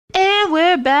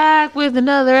we're back with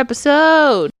another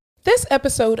episode. This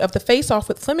episode of The Face Off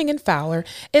with Fleming and Fowler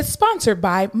is sponsored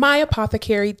by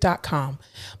MyApothecary.com.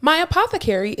 My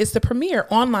Apothecary is the premier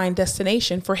online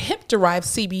destination for hemp-derived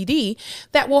CBD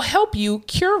that will help you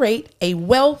curate a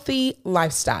wealthy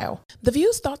lifestyle. The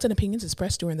views, thoughts, and opinions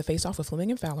expressed during the Face Off with Fleming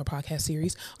and Fowler podcast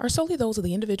series are solely those of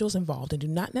the individuals involved and do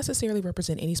not necessarily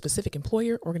represent any specific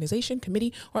employer, organization,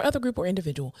 committee, or other group or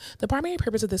individual. The primary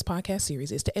purpose of this podcast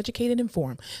series is to educate and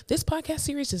inform. This podcast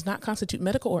series does not constitute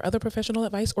medical or other professional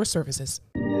advice or services.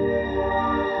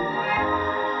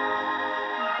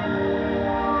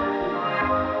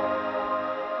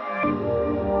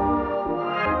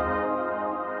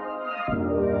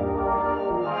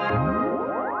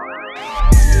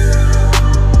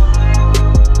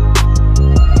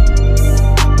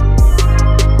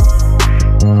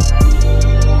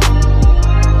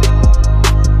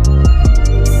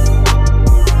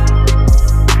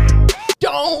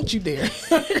 Don't you dare.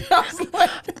 I was like,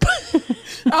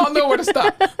 I don't know where to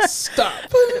stop. Stop.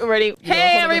 Ready?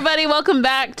 Hey, everybody. Welcome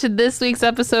back to this week's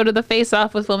episode of The Face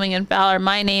Off with Fleming and Fowler.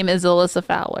 My name is Alyssa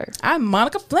Fowler. I'm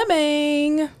Monica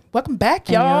Fleming. Welcome back,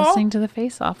 And you're y'all. listening to The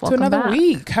Face Off. Welcome to another back.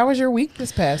 week. How was your week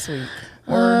this past week?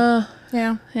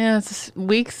 Yeah, it's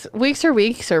weeks are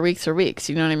weeks or weeks are weeks.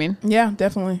 You know what I mean? yeah,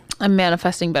 definitely. I'm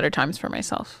manifesting better times for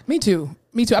myself. Me too.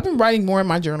 I've been writing more in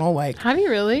my journal. Like, Have you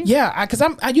really? yeah, because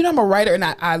I'm a writer and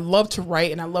I love to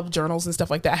write and I love journals and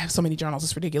stuff like that. I have so many journals,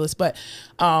 it's ridiculous. But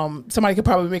somebody could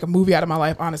probably make a movie out of my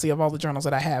life, honestly, of all the journals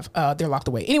that I have. They're locked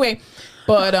away. Anyway,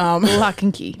 but Lock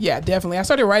and key. yeah, definitely. I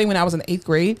started writing when I was in 8th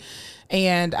grade.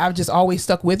 And I've just always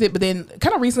stuck with it. But then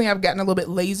kind of recently I've gotten a little bit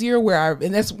lazier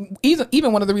and that's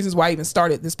even one of the reasons why I even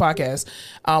started this podcast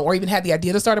or even had the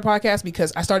idea to start a podcast,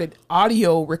 because I started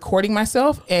audio recording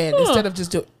myself. And instead of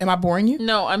just am I boring you?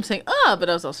 No, I'm saying, but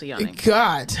I was also yawning.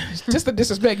 God, just the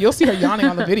disrespect. You'll see her yawning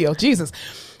on the video. Jesus.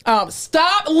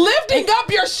 Stop lifting up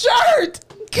your shirt.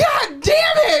 God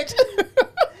damn it.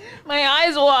 My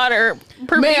eyes water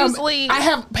profusely. Ma'am, I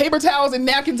have paper towels and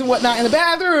napkins and whatnot in the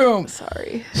bathroom.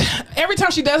 Sorry. Every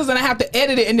time she does this, and I have to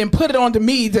edit it and then put it onto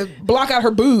me to block out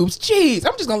her boobs. Jeez,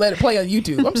 I'm just gonna let it play on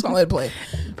YouTube. I'm just gonna let it play.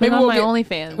 Put it on my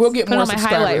OnlyFans. We'll get Put it more on my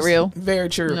subscribers. highlight reel. Very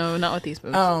true. No, not with these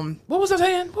boobs. What was I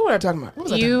saying? What were I talking about? What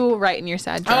was I talking about? You write in your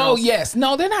sad journals. Oh yes,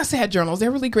 no, they're not sad journals.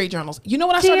 They're really great journals. You know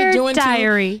what I started Dear doing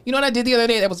diary. too? You know what I did the other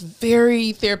day that was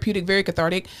very therapeutic, very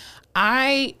cathartic.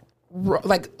 I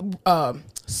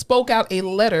spoke out a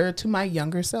letter to my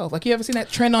younger self. Like, you ever seen that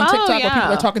trend on TikTok where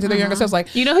people are talking to their younger selves?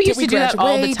 Like, you know who used we to do that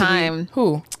all the graduate? time?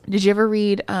 Who? Did you ever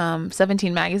read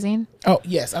 17 Magazine? Oh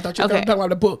yes, I thought you were talking about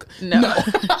the book. No.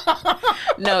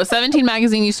 No, 17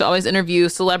 Magazine used to always interview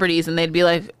celebrities, and they'd be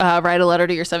like, write a letter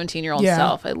to your 17-year-old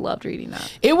self. I loved reading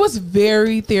that. It was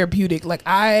very therapeutic. Like,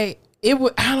 I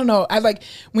don't know. I like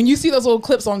when you see those little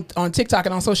clips on TikTok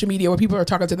and on social media where people are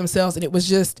talking to themselves, and it was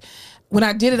just, when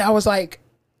I did it, I was like,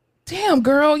 damn,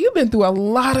 girl, you've been through a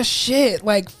lot of shit.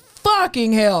 Like,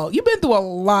 fucking hell. You've been through a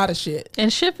lot of shit.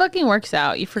 And shit fucking works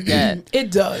out. You forget.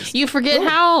 It does. You forget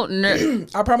how...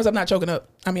 I promise I'm not choking up.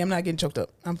 I mean, I'm not getting choked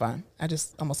up. I'm fine. I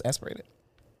just almost aspirated.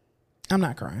 I'm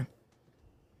not crying.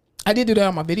 I did do that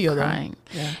on my video, Crying.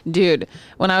 though. Yeah. Dude,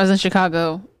 when I was in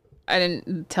Chicago, I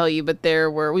didn't tell you, but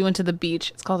we went to the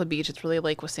beach. It's called the beach. It's really a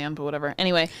lake with sand, but whatever.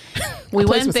 Anyway, we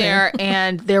went there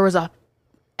and there was a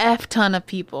F ton of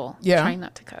people trying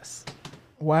not to cuss.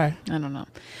 Why? I don't know.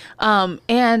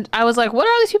 And I was like, what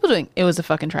are all these people doing? It was a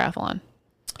fucking triathlon.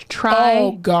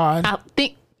 Oh, God.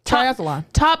 Triathlon.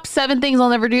 Top 7 things I'll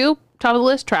never do. Top of the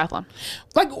list, triathlon.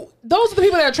 Like, those are the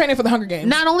people that are training for the Hunger Games.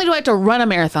 Not only do I have to run a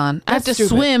marathon, I have to stupid.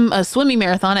 swim a swimming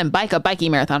marathon and bike a bikie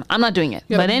marathon. I'm not doing it.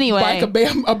 But anyway. Bike a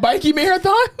bikie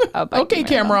marathon? A bikie okay,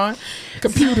 marathon. Cameron.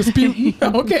 Computer Sputin.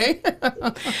 Okay.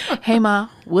 Hey, Ma,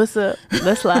 what's up?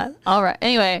 Let's slide. All right.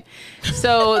 Anyway,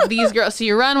 so these girls, so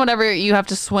you run whatever, you have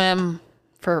to swim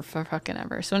for fucking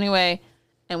ever. So anyway,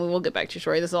 and we will get back to your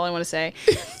story. This is all I want to say.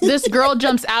 This girl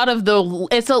jumps out of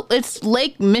it's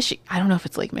Lake Michigan. I don't know if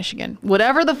it's Lake Michigan.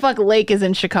 Whatever the fuck lake is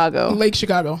in Chicago. Lake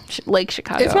Chicago. Lake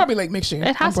Chicago. It's probably Lake Michigan.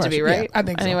 It has to be, right? Yeah, I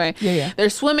think so. Anyway, yeah. They're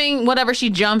swimming, whatever. She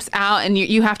jumps out, and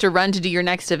you have to run to do your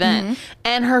next event.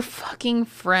 And her fucking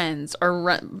friends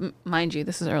are mind you,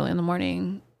 this is early in the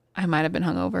morning. I might have been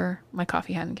hungover. My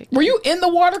coffee hadn't kicked in. Were you in the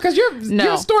water? Because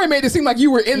your story made it seem like you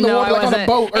were in the water, like on a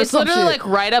boat or It's some literally shit. like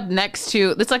right up next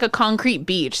to, it's like a concrete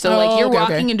beach. So like you're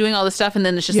walking and doing all this stuff, and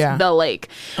then it's just the lake.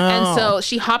 And so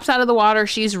she hops out of the water,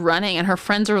 she's running, and her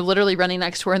friends are literally running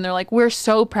next to her, and they're like, we're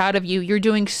so proud of you. You're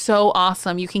doing so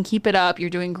awesome. You can keep it up. You're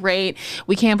doing great.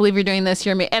 We can't believe you're doing this.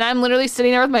 You're me. And I'm literally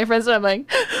sitting there with my friends, and I'm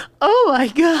like, oh my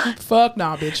God. Fuck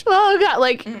nah, bitch. Oh God.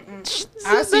 Like,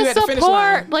 I see you at the finish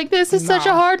line. Like, this is such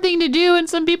a hard hard thing to do, and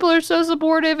some people are so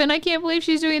supportive, and I can't believe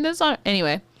she's doing this on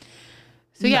anyway.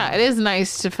 So yeah, it is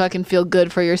nice to fucking feel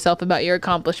good for yourself about your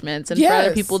accomplishments and for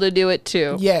other people to do it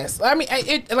too. Yes. I mean,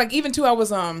 it like even too, I was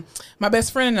my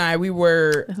best friend and I, we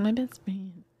were. That's my best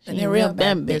friend. And they're real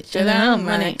bad bitch. She don't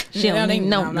money. She don't even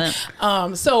know that.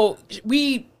 So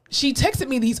she texted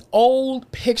me these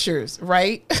old pictures,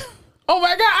 right? Oh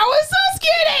my God, I was so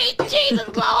skinny. Jesus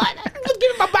Lord. I was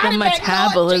getting my body the back.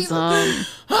 metabolism. Lord,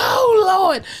 oh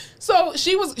Lord. So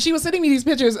she was sending me these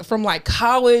pictures from like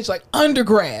college, like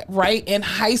undergrad, right? In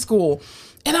high school.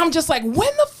 And I'm just like, when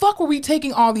the fuck were we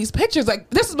taking all these pictures? Like,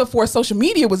 this is before social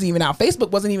media was even out. Facebook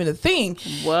wasn't even a thing.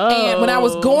 Whoa. And when I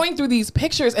was going through these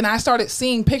pictures and I started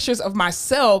seeing pictures of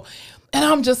myself, and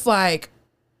I'm just like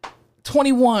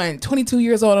 21, 22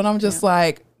 years old. And I'm just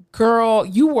like, girl,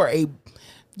 you were a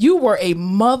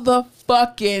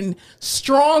motherfucking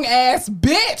strong ass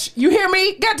bitch. You hear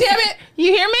me? God damn it.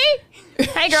 You hear me?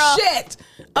 Hey, girl. Shit.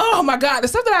 Oh my God. The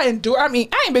stuff that I endure. I mean,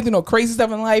 I ain't been through no crazy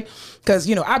stuff in life because,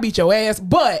 you know, I beat your ass.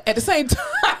 But at the same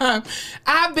time,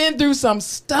 I've been through some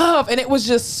stuff. And it was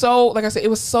just so, like I said, it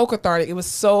was so cathartic. It was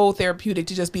so therapeutic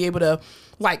to just be able to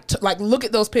like look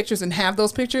at those pictures and have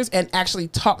those pictures and actually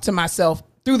talk to myself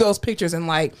through those pictures and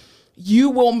like, you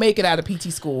will make it out of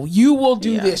PT school. You will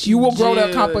do this. You will grow to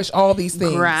accomplish all these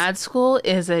things. Grad school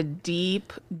is a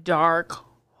deep, dark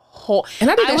hole. And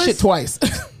I did that shit twice.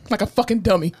 Like a fucking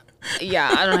dummy. Yeah,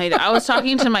 I don't hate it. I was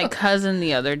talking to my cousin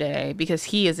the other day because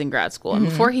he is in grad school. And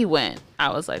before he went,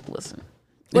 I was like, listen.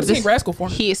 What is he in grad school for?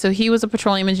 He was a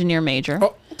petroleum engineer major.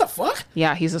 Oh, what the fuck?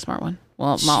 Yeah, he's a smart one.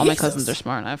 Well, all my cousins are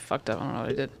smart and I fucked up. I don't know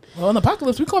what I did. Well, in the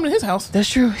apocalypse, we come to his house. That's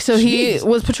true. So he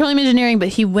was petroleum engineering, but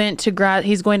he's going to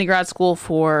grad school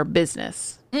for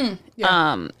business.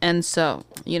 And so,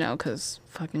 you know, because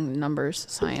fucking numbers,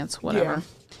 science, whatever. Yeah,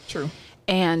 true.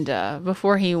 And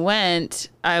before he went,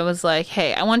 I was like,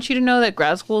 hey, I want you to know that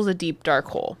grad school is a deep, dark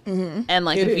hole. Mm-hmm. And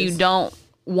like, if you don't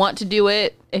want to do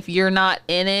it, if you're not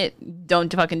in it,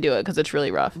 don't fucking do it because it's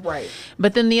really rough. Right.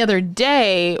 But then the other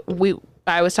day,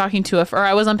 I was talking to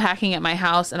I was unpacking at my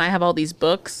house and I have all these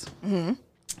books. Mm-hmm.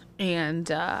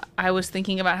 And I was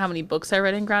thinking about how many books I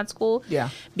read in grad school. Yeah.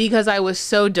 Because I was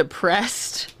so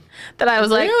depressed that I was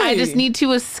like, I just need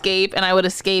to escape. And I would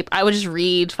escape. I would just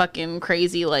read fucking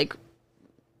crazy, like,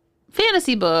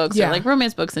 fantasy books or like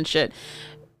romance books and shit.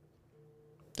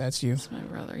 That's you. That's my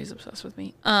brother. He's obsessed with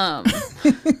me.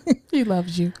 He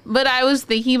loves you. But I was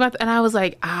thinking about and I was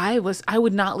like, I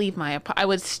would not leave my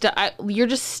you're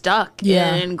just stuck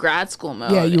in grad school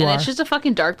mode. Yeah, you are. It's just a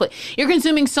fucking dark place. You're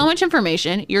consuming so much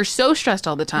information. You're so stressed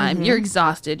all the time. Mm-hmm. You're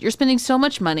exhausted. You're spending so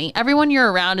much money. Everyone you're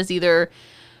around is either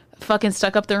fucking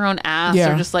stuck up their own ass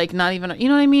or just like not even, you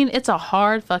know what I mean? It's a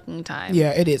hard fucking time. Yeah,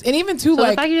 it is. And even too, so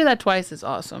like, the fact you did that twice is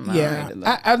awesome. Yeah,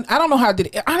 I don't know how I did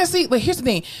it. Honestly, like, here's the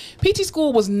thing. PT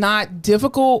school was not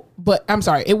difficult, but I'm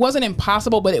sorry, it wasn't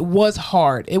impossible, but it was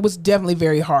hard. It was definitely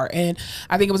very hard. And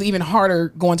I think it was even harder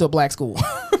going to a black school.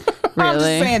 Really? I'm just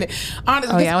saying it.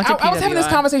 Honestly, oh, yeah, I was having this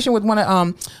conversation with one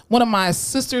of my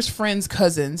sister's friend's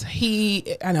cousins.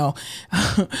 I know,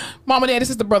 mom and dad, this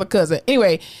is the brother cousin.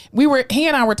 Anyway, he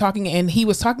and I were talking, and he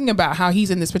was talking about how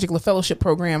he's in this particular fellowship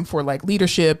program for like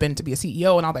leadership and to be a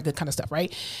CEO and all that good kind of stuff,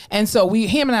 right? And so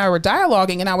him and I were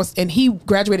dialoguing, and he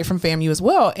graduated from FAMU as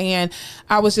well, and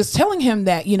I was just telling him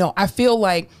that, you know, I feel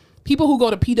like people who go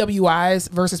to PWIs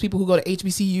versus people who go to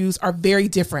HBCUs are very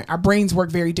different. Our brains work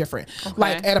very different. Okay.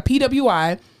 Like at a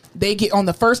PWI, they get on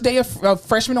the first day of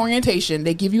freshman orientation,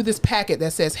 they give you this packet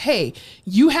that says, hey,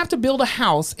 you have to build a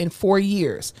house in 4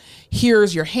 years.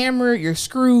 Here's your hammer, your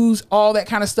screws, all that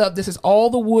kind of stuff. This is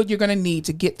all the wood you're going to need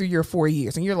to get through your 4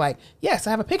 years. And you're like, yes, I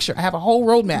have a picture. I have a whole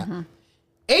roadmap. Mm-hmm.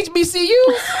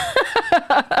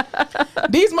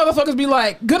 HBCUs, these motherfuckers be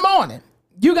like, good morning.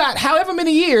 You got however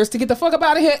many years to get the fuck up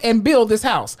out of here and build this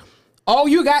house. All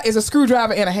you got is a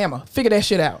screwdriver and a hammer. Figure that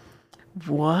shit out.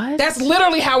 What? That's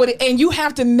literally how it is. And you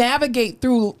have to navigate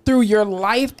through your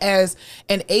life as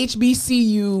an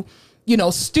HBCU, you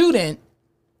know, student,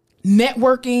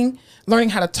 networking, learning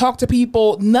how to talk to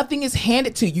people. Nothing is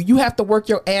handed to you. You have to work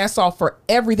your ass off for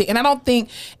everything. And I don't think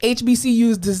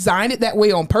HBCUs designed it that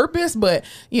way on purpose, but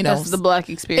you know, that's the black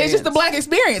experience. It's just the black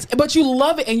experience. But you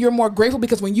love it and you're more grateful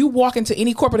because when you walk into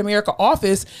any corporate America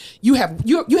office, you have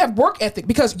work ethic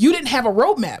because you didn't have a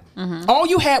roadmap. Mm-hmm. All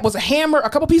you had was a hammer, a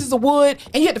couple pieces of wood,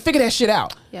 and you had to figure that shit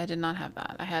out. Yeah, I did not have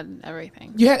that. I had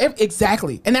everything. You had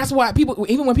exactly. And that's why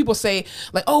even when people say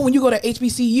like, oh, when you go to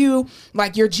HBCU,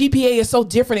 like your GPA is so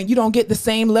different and you don't get the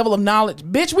same level of knowledge.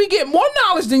 Bitch, we get more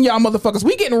knowledge than y'all motherfuckers.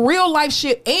 We getting real life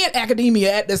shit and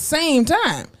academia at the same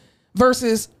time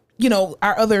versus,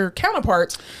 our other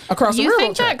counterparts across the You railroad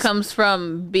think that tracks. comes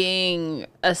from being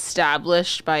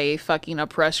established by a fucking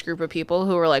oppressed group of people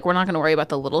who are like, we're not going to worry about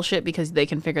the little shit because they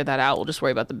can figure that out. We'll just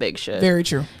worry about the big shit. Very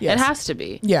true. Yes. It has to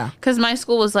be. Yeah. Because my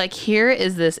school was like, here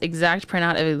is this exact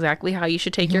printout of exactly how you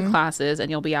should take your classes, and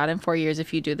you'll be out in 4 years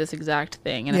if you do this exact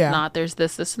thing. And Yeah. if not, there's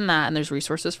this, and that, and there's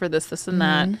resources for this, and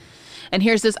that. And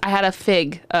here's this, I had a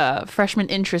FIG, freshman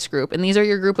interest group, and these are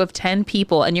your group of 10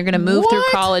 people, and you're going to move through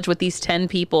What? college with these 10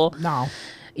 people. No.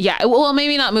 Yeah, well,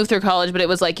 maybe not move through college, but it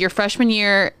was like your freshman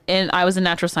year, and I was in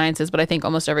natural sciences, but I think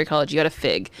almost every college you had a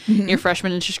FIG. Your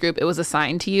freshman interest group, it was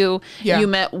assigned to you. Yeah. You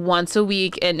met once a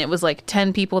week, and it was like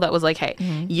 10 people that was like, hey,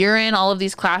 you're in all of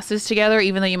these classes together,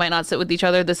 even though you might not sit with each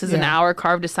other. This is an Yeah. hour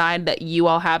carved aside that you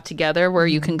all have together where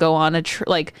you can go on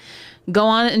go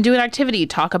on and do an activity,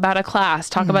 talk about a class,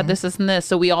 talk about this, and this.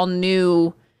 So we all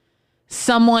knew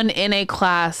someone in a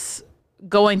class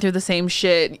going through the same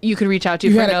shit you could reach out to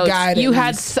You for had a notes. guide You at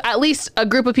had least. at least a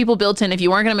group of people built in. If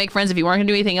you weren't going to make friends, if you weren't going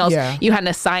to do anything else, Yeah. you had an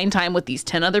assigned time with these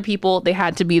 10 other people. They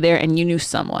had to be there, and you knew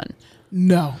someone.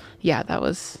 No. Yeah, that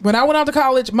was... When I went off to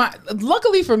college,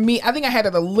 luckily for me, I think I had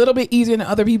it a little bit easier than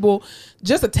other people,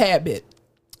 just a tad bit.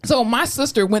 So my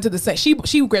sister went to the same.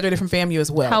 She graduated from FAMU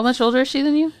as well. How much older is she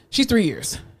than you? She's 3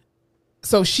 years.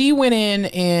 So she went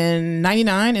in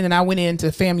 99, and then I went into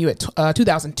FAMU at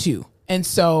 2002. And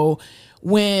so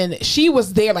when she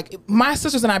was there, like my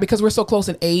sisters and I, because we're so close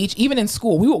in age, even in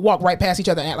school, we would walk right past each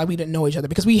other and act like we didn't know each other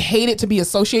because we hated to be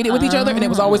associated with each other. And it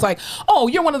was always like, oh,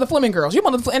 you're one of the Fleming girls. You're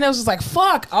one of the, and it was just like,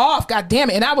 fuck off, god damn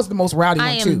it. And I was the most rowdy I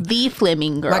one am too. the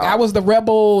Fleming girl. Like I was the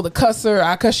rebel, the cusser.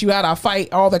 I cuss you out. I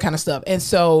fight, all that kind of stuff. And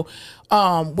so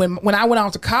when I went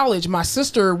out to college, my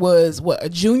sister was a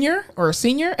junior or a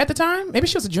senior at the time. Maybe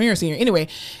she was a junior or senior. Anyway,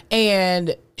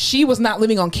 and she was not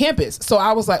living on campus. So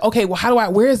I was like, okay,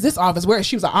 well, where is this office? Where?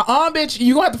 She was like, bitch,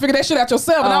 you gonna have to figure that shit out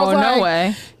yourself. And I was Oh, like, no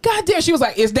way. God damn. She was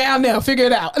like, it's down there. Figure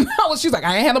it out. And she was like,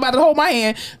 I ain't had nobody to hold my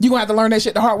hand. You gonna have to learn that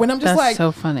shit the hard way. And I'm just That's like,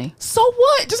 so funny. so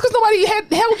what? Just because nobody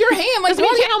held your hand, like Just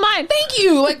because you don't mind. Thank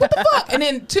you. Like what the fuck? And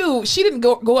then two, she didn't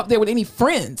go up there with any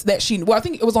friends that she. Well, I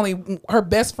think it was only her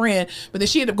best friend, but then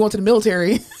she ended up going to the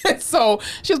military. So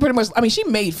she was pretty much. I mean, she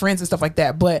made friends and stuff like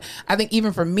that. But I think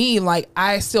even for me, like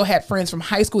I still had friends from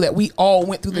high school that we all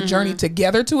went through the journey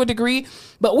together to a degree,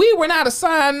 but we were not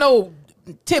assigned no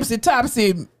tipsy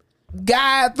topsy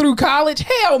guy through college.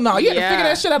 Hell no. You had to figure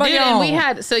that shit out on your own.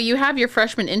 And so you have your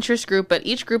freshman interest group, but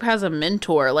each group has a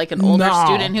mentor, like an older No.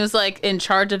 student who's like in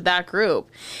charge of that group.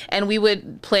 And we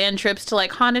would plan trips to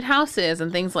like haunted houses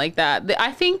and things like that.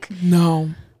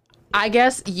 I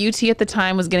guess UT at the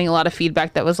time was getting a lot of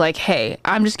feedback that was like, hey,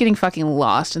 I'm just getting fucking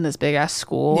lost in this big ass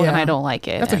school and I don't like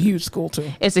it. That's a And huge school too.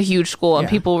 it's a huge school and Yeah.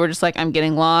 people were just like, I'm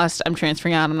getting lost, I'm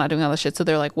transferring out, I'm not doing all this shit. So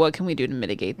they're like, what can we do to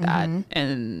mitigate that?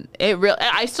 And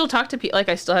I still talk to people, like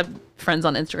I still have friends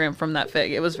on Instagram from that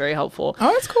FIG. It was very helpful.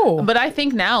 Oh, that's cool. But I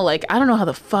think now, like, I don't know how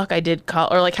the fuck I did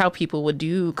or like how people would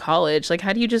do college. Like,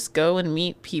 how do you just go and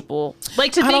meet people?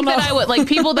 Like, to think that I would, like,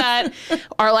 people that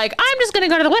are like, I'm just going to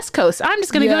go to the West Coast. I'm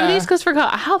just going to go to the Yeah. East Coast for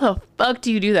college. How the fuck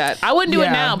do you do that? I wouldn't do it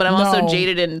Yeah, now, but I'm also no.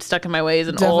 jaded and stuck in my ways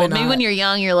and Definitely old. Maybe not. when you're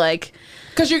young, you're like,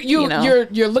 Because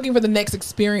you're looking for the next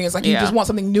experience. Like you Yeah. just want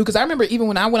something new. Because I remember even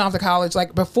when I went off to college,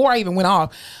 like before I even went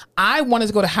off, I wanted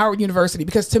to go to Howard University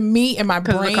because to me in my of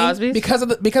the brain, Cosbys?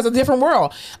 because of different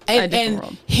world. And, different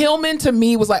world. Hillman to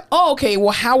me was like, oh, okay,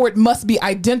 well Howard must be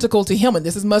identical to Hillman.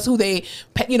 This must who they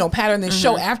pattern this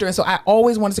show after. And so I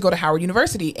always wanted to go to Howard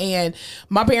University. And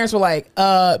my parents were like,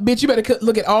 bitch, you better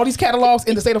look at all these catalogs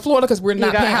in the state of Florida because we're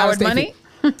not got paying Howard out-of-state money?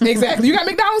 fee. Exactly. You got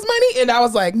McDonald's money? And I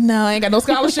was like, no, I ain't got no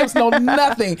scholarships, no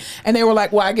nothing. And they were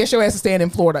like, well, I guess your ass is staying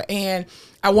in Florida. And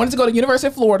I wanted to go to University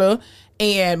of Florida.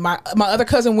 And my other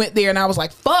cousin went there and I was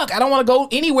like, fuck, I don't want to go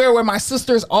anywhere where my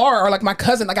sisters are or like my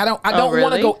cousin. Like I don't want to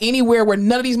really? go anywhere where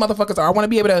none of these motherfuckers are. I want to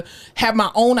be able to have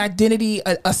my own identity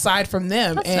aside from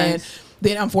them. That's and nice.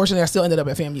 then unfortunately I still ended up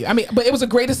at FAMU. I mean, but it was the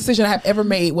greatest decision I have ever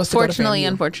made was to fortunately, go to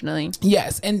FAMU. unfortunately.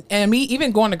 Yes, and me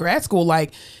even going to grad school,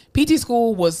 like PT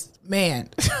school was, man.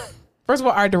 First of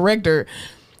all, our director,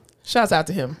 shouts out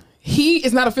to him. He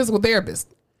is not a physical therapist.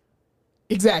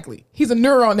 Exactly, he's a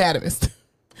neuroanatomist.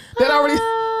 That already,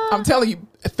 I'm telling you,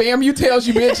 FAMU tells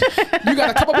you, bitch, you got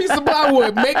a couple pieces of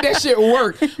plywood, make that shit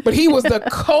work. But he was the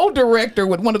co-director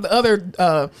with one of the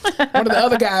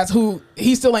other guys who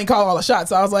he still ain't called all the shots.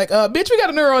 So I was like, bitch, we got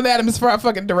a neuroanatomist for our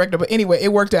fucking director. But anyway,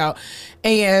 it worked out,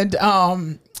 and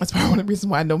that's probably one of the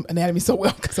reasons why I know anatomy so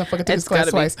well because I fucking took this class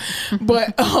twice.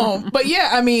 But yeah,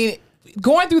 I mean,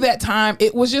 going through that time,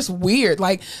 it was just weird.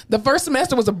 Like the first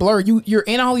semester was a blur. You're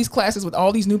in all these classes with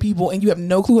all these new people, and you have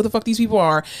no clue who the fuck these people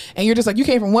are, and you're just like, you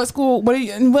came from what school? What are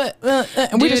you? And what?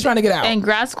 And we're just trying to get out. And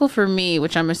grad school for me,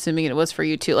 which I'm assuming it was for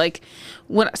you too. Like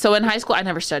so in high school, I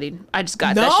never studied. I just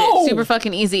got that shit super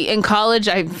fucking easy. In college,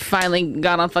 I finally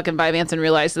got on fucking Vyvanse and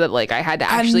realized that like I had to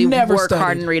actually work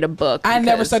hard and read a book. I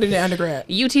never studied in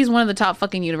undergrad. UT is one of the top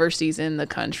fucking universities in the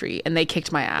country, and they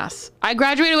kicked my ass. I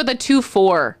graduated with a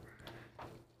 2.4.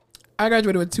 I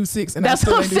graduated with 2.6, and that's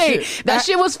what I'm saying. That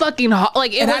shit was fucking hot.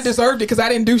 Like, I deserved it because I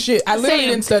didn't do shit. I literally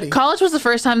didn't study. College was the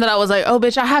first time that I was like, oh,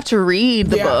 bitch, I have to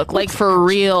read the book, like for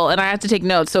real, and I have to take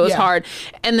notes. So it was hard.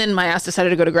 And then my ass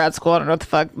decided to go to grad school. I don't know what the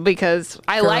fuck, because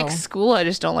I like school. I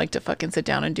just don't like to fucking sit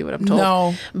down and do what I'm told.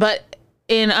 No. But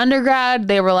in undergrad,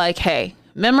 they were like, hey,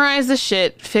 memorize the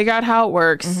shit, figure out how it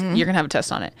works. You're gonna have a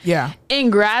test on it. Yeah.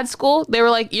 In grad school, they were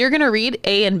like, you're gonna read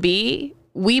A and B.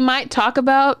 We might talk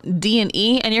about D and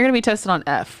E, and you're gonna be tested on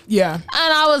F. Yeah. And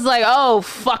I was like, oh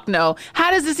fuck no.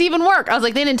 How does this even work? I was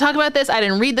like, they didn't talk about this. I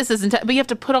didn't read this. But you have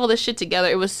to put all this shit together.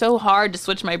 It was so hard to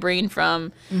switch my brain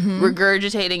from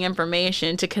regurgitating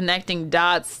information to connecting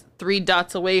dots 3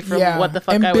 dots away from what the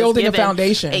fuck and I was building given. a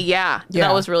foundation. Yeah,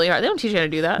 that was really hard. They don't teach you how to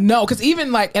do that. No, because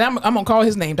even like, and I'm gonna call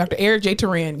his name, Dr. Eric J.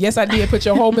 Turin. Yes, I did put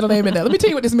your whole middle name in there. Let me tell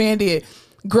you what this man did.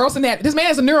 Gross anatomy. This man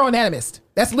is a neuroanatomist.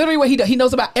 That's literally what he does. He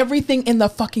knows about everything in the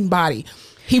fucking body.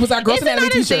 He was our gross anatomy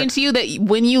teacher. Isn't that insane to you that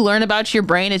when you learn about your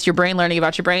brain, it's your brain learning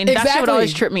about your brain? Exactly. That shit would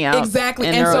always trip me out. Exactly.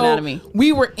 In and neuroanatomy. So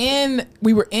we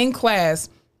were in class,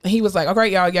 and he was like, "Okay,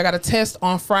 y'all got a test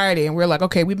on Friday," and we're like,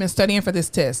 "Okay, we've been studying for this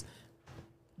test."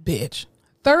 Bitch.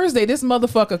 Thursday, this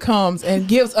motherfucker comes and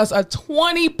gives us a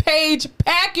 20-page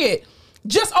packet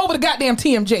just over the goddamn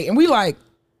TMJ, and we like.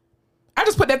 I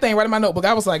just put that thing right in my notebook.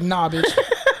 I was like, nah, bitch.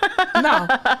 No.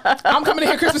 I'm coming in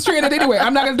here Christmas treeing it anyway.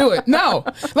 I'm not going to do it. No.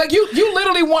 Like, you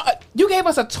literally you gave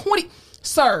us a 20...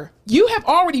 Sir, you have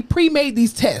already pre-made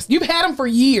these tests. You've had them for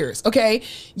years, okay?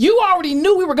 You already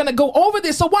knew we were going to go over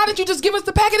this, so why didn't you just give us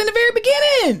the packet in the very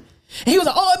beginning? And he was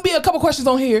like, oh, it'll be a couple questions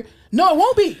on here. No, it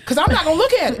won't be, because I'm not going to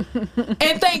look at it.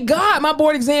 And thank God my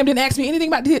board exam didn't ask me anything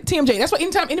about TMJ. That's what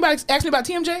anytime anybody asks me about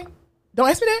TMJ, don't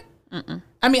ask me that. Mm-mm.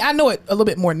 I mean, I know it a little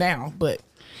bit more now, but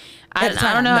I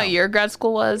don't know how your grad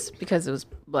school was because it was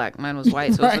black. Mine was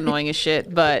white, so it was annoying as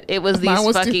shit. But it was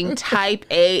these fucking type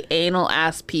A anal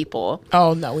ass people.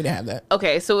 Oh, no, we didn't have that.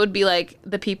 Okay, so it would be like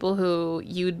the people who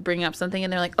you'd bring up something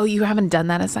and they're like, oh, you haven't done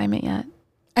that assignment yet?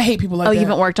 I hate people like that. Oh, you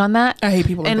haven't worked on that? I hate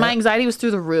people like that. And my anxiety was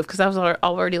through the roof because I was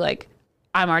already like,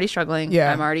 I'm already struggling.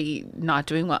 Yeah. I'm already not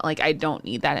doing well. Like, I don't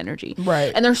need that energy.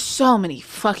 Right. And there's so many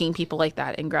fucking people like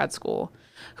that in grad school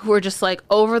who are just like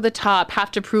over the top, have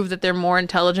to prove that they're more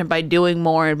intelligent by doing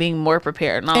more and being more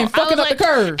prepared. And fucking up the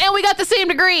curve. And we got the same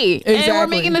degree. Exactly. And we're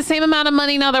making the same amount of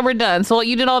money now that we're done. So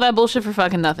you did all that bullshit for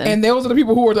fucking nothing. And those are the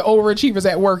people who are the overachievers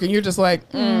at work. And you're just like,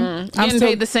 I'm getting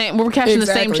paid the same. We're cashing the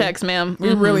same checks, ma'am.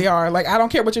 We really are. Like, I don't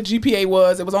care what your GPA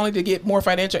was. It was only to get more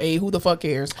financial aid. Who the fuck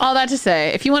cares? All that to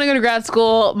say, if you want to go to grad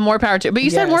school, more power to you. But you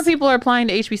said more people are applying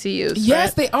to HBCUs. Yes,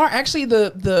 right? they are. Actually,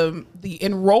 the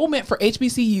enrollment for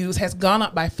HBCUs has gone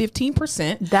up by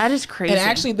 15%. That is crazy. And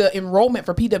actually, the enrollment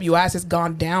for PWIs has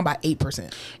gone down by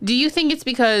 8%. Do you think it's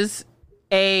because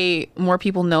more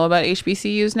people know about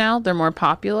HBCUs now? They're more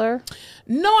popular?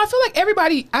 No, I feel like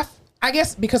everybody. I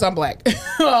guess because I'm black.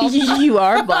 You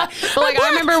are black. But like, I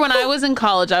remember when I was in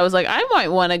college, I was like, I might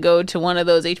want to go to one of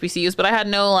those HBCUs, but I had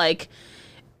no like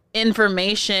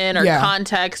information or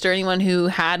context or anyone who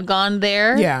had gone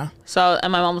there. Yeah. So,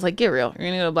 and my mom was like, get real. You're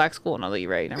going to go to black school. And I was like, you're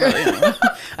right.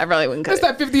 I probably wouldn't cut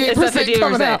it. It's that 58%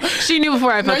 coming out. She knew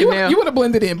before I fucking knew. You would have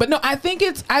blended in. But no, I think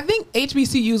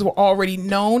HBCUs were already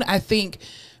known. I think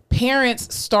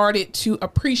parents started to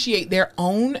appreciate their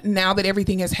own now that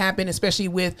everything has happened, especially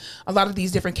with a lot of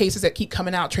these different cases that keep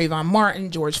coming out. Trayvon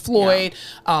Martin, George Floyd,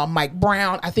 Mike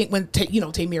Brown. I think when,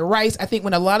 Tamir Rice, I think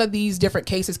when a lot of these different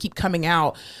cases keep coming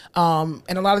out, and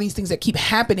a lot of these things that keep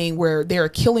happening where they're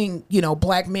killing,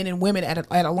 black men and women at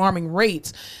alarming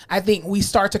rates, I think we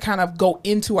start to kind of go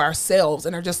into ourselves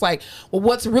and are just like, well,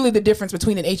 what's really the difference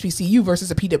between an HBCU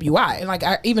versus a PWI? And like,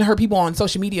 I even heard people on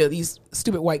social media, these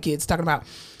stupid white kids talking about,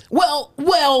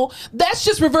 well, that's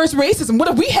just reverse racism. What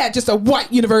if we had just a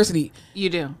white university? You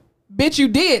do. Bitch, you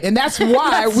did. And that's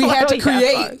why we had to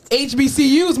create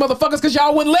HBCUs, motherfuckers, because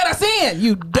y'all wouldn't let us in,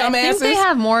 you dumbasses. I think they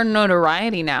have more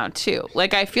notoriety now, too.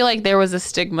 Like, I feel like there was a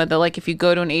stigma that, like, if you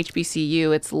go to an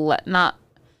HBCU, it's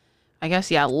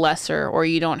lesser, or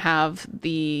you don't have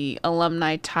the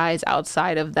alumni ties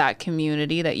outside of that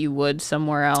community that you would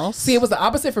somewhere else. See, it was the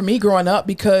opposite for me growing up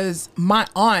because my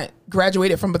aunt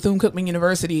graduated from Bethune-Cookman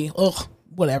University. Ugh,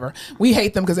 whatever. We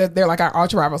hate them because they're like our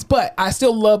arch rivals. But I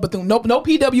still love Bethune. No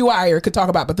PWIer could talk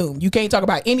about Bethune. You can't talk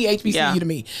about any HBCU to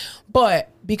me. But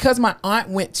because my aunt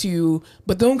went to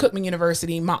Bethune-Cookman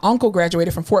University, my uncle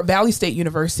graduated from Fort Valley State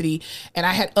University, and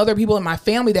I had other people in my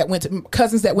family that went to,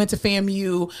 cousins that went to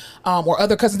FAMU, or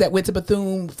other cousins that went to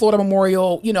Bethune, Florida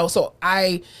Memorial, you know, so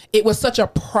it was such a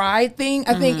pride thing,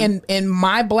 I think, in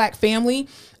my Black family.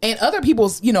 And other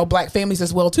people's, you know, Black families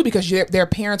as well, too, because their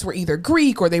parents were either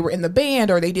Greek or they were in the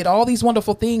band or they did all these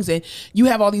wonderful things. And you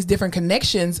have all these different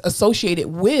connections associated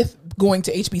with going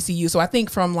to HBCU. So I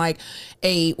think from like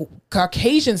a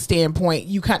Caucasian standpoint,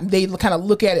 they kind of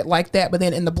look at it like that. But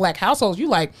then in the Black households, you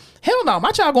like, hell no, my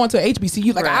child going to a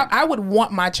HBCU. Like I would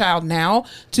want my child now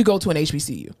to go to an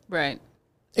HBCU. Right.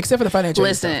 Except for the financial.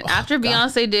 Listen, after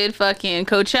Beyonce did fucking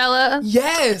Coachella,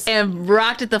 yes, and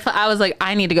rocked it I was like,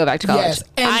 I need to go back to college. Yes.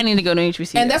 And I need to go to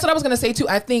HBCU. And that's what I was gonna say too.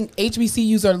 I think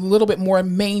HBCUs are a little bit more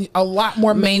a lot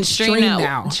more mainstream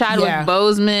now. Chadwick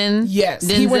Boseman, yes,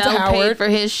 Denzel he went to Howard. paid for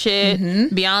his shit.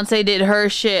 Beyonce did her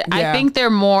shit. I think they're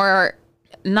more.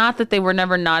 Not that they were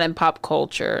never not in pop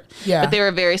culture, but they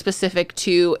were very specific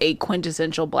to a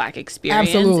quintessential Black experience.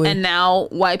 Absolutely. And now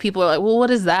white people are like, well,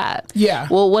 what is that? Yeah.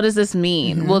 Well, what does this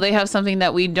mean? Well, they have something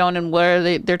that we don't, and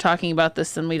where they're talking about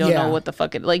this and we don't know what the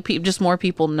fuck it, like just more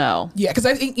people know. Yeah, because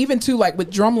I think even too, like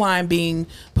with Drumline being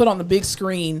put on the big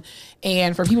screen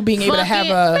and for people being able to have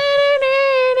a...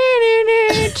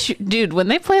 Dude, when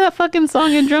they play that fucking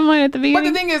song in Drumline at the beginning.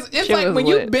 But the thing is, it's like when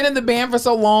you've been in the band for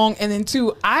so long, and then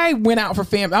too, I went out for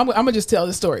FAMU. I'm gonna just tell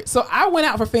this story. So I went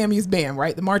out for FAMU's band,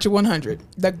 right? The March of 100,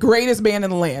 the greatest band in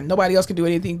the land. Nobody else can do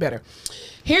anything better.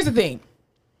 Here's the thing.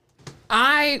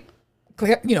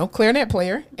 Clarinet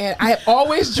player, and I have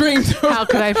always dreamed. How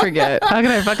could I forget? How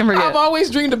could I fucking forget? I've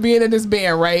always dreamed of being in this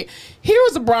band, right? Here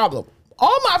was the problem.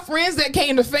 All my friends that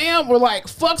came to FAM were like,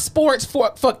 fuck sports,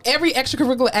 fuck every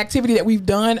extracurricular activity that we've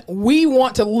done. We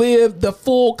want to live the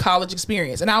full college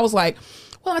experience. And I was like,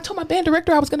 well, I told my band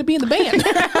director I was going to be in the band.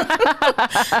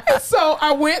 And so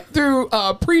I went through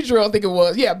pre-drill, I think it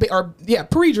was.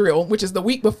 Pre-drill, which is the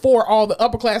week before all the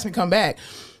upperclassmen come back.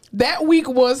 That week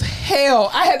was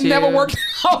hell. I had never worked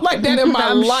out like that in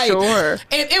my life. Sure.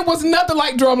 And it was nothing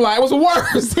like Drumline. It was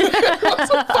worse. It was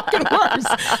fucking worse.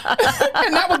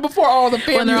 And that was before all the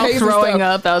family when they're all throwing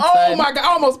up outside. Oh my God,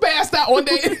 I almost passed out one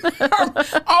day.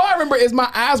 All I remember is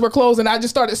my eyes were closed and I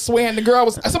just started swearing.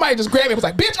 Somebody just grabbed me and was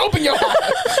like, bitch, open your eyes.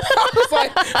 I was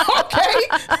like, okay.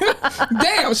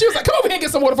 Damn. She was like, come over here and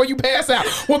get some water before you pass out.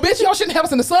 Well, bitch, y'all shouldn't have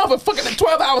us in the sun for fucking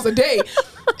 12 hours a day.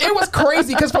 It was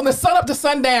crazy because from the sun up to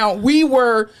sundown, we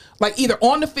were like either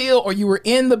on the field or you were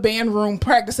in the band room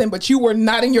practicing, but you were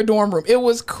not in your dorm room. It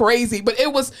was crazy, but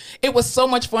it was so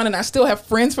much fun. And I still have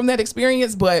friends from that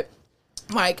experience, but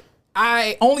like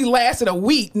I only lasted a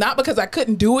week, not because I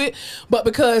couldn't do it, but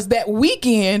because that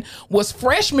weekend was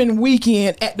freshman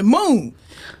weekend at the Moon.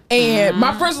 And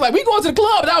my friends were like, we going to the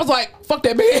club. And I was like, fuck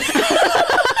that band.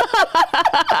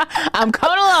 I'm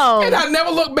coming along. And I never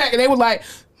looked back. And they were like,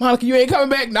 Monica, you ain't coming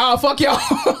back? Nah, fuck y'all.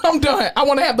 I'm done. I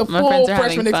want to have the full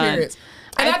freshman experience.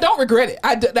 And I don't regret it.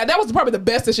 That was probably the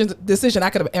best decision I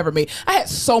could have ever made. I had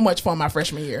so much fun my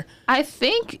freshman year. I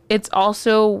think it's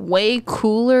also way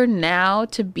cooler now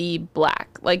to be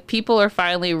Black. Like, people are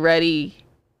finally ready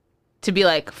to be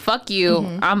like, fuck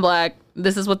you, I'm Black.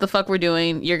 This is what the fuck we're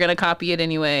doing. You're going to copy it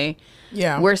anyway.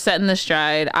 Yeah. We're setting the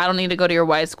stride. I don't need to go to your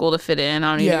white school to fit in.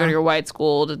 I don't need to go to your white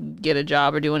school to get a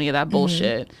job or do any of that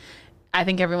bullshit. I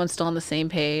think everyone's still on the same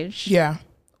page. Yeah.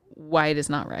 White is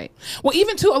not right. Well,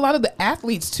 even too, a lot of the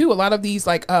athletes too, a lot of these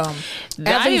like I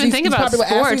didn't even think about sports.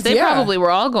 Athletes, they probably were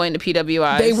all going to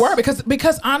PWIs. They were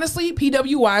because honestly,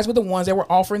 PWIs were the ones that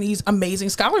were offering these amazing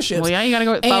scholarships. Well, yeah, you gotta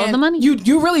go follow the money.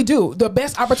 You really do. The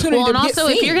best opportunity to get seen. And also,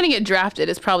 if you're gonna get drafted,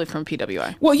 it's probably from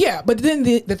PWI. Well, yeah, but then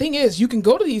the thing is, you can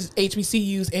go to these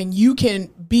HBCUs and you can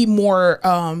be more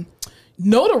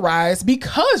notarized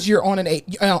because you're on an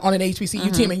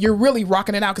HBCU team and you're really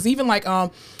rocking it out. Because even like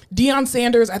Deion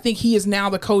Sanders, I think he is now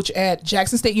the coach at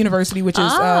Jackson State University, which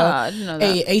is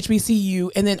a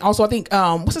HBCU. And then also I think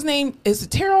what's his name? Is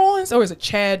it Terrell Owens or is it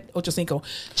Chad Ochocinco?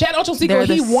 Chad Ochocinco,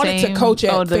 he wanted to coach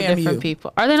at FAMU. Different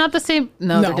people. Are they not the same?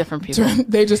 No, they're different people.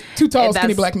 They're just two tall,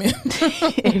 skinny Black men.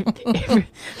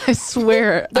 I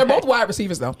swear. They're both wide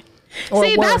receivers though.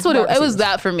 See, that's what it was.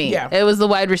 That for me, it was the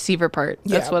wide receiver part.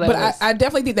 That's what it was. But I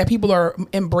definitely think that people are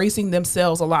embracing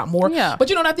themselves a lot more. Yeah. But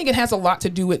I think it has a lot to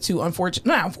do with too.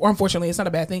 Unfortunately, it's not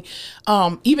a bad thing.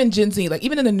 Even Gen Z, like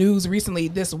even in the news recently,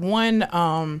 this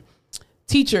one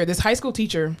teacher, this high school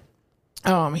teacher,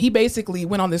 he basically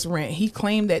went on this rant. He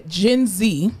claimed that Gen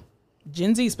Z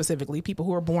specifically, people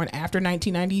who were born after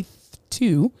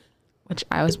 1992. which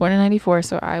I was born in 94,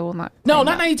 so I will not. No,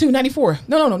 not 92, 94.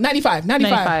 No, 95.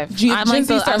 95. Gen Z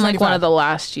starts I'm like 95. one of the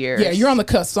last years. Yeah, you're on the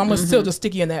cusp, so I'm gonna still just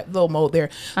stick you in that little mode there.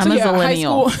 I'm a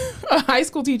millennial. A high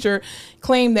school teacher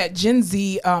claimed that Gen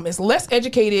Z is less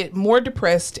educated, more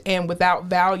depressed, and without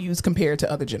values compared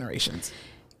to other generations.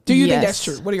 Do you think that's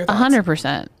true? What are your thoughts?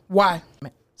 100%. Why?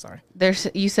 Sorry.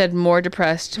 You said more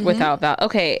depressed without value.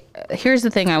 Okay, here's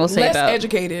the thing I will say less about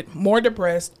educated, more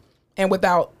depressed, and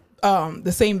without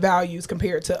the same values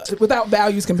compared to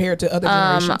other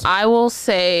generations. I will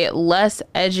say less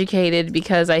educated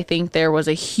because I think there was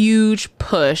a huge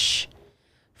push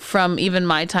from even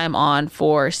my time on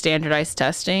for standardized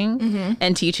testing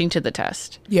and teaching to the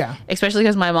test. Yeah. Especially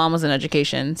because my mom was in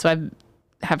education, so I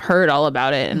have heard all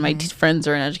about it, and my friends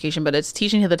are in education, but it's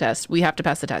teaching to the test. We have to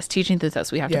pass the test. Teaching to the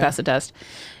test. We have to pass the test.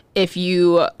 If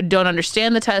you don't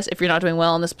understand the test, if you're not doing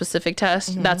well on the specific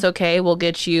test, that's okay. We'll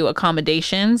get you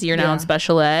accommodations. You're now in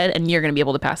special ed, and you're going to be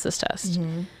able to pass this test.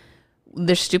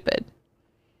 They're stupid.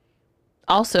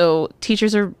 Also,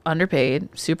 teachers are underpaid,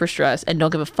 super stressed, and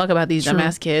don't give a fuck about these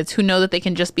dumbass kids who know that they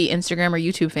can just be Instagram or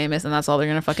YouTube famous, and that's all they're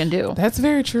going to fucking do. That's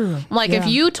very true. Like, if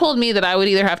you told me that I would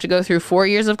either have to go through 4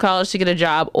 years of college to get a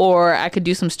job, or I could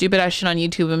do some stupid ass shit on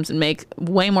YouTube and make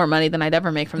way more money than I'd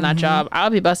ever make from that job, I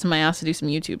would be busting my ass to do some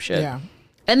YouTube shit. Yeah.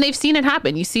 And they've seen it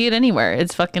happen. You see it anywhere.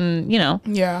 It's fucking,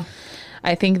 Yeah.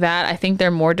 I think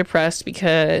they're more depressed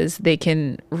because they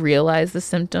can realize the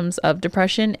symptoms of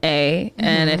depression, and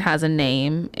it has a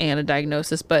name and a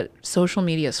diagnosis, but social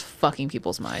media is fucking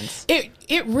people's minds. It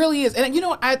really is. And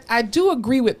I do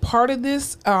agree with part of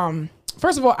this.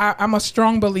 First of all, I'm a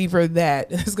strong believer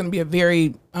that this is going to be a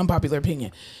very unpopular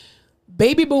opinion.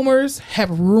 Baby boomers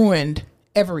have ruined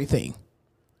everything.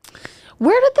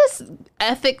 Where did this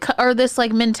ethic or this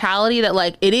like mentality that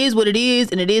like it is what it is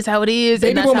and it is how it is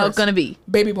and that's how it's gonna be?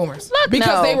 Baby boomers.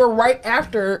 Because they were right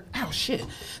after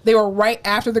They were right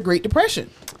after the Great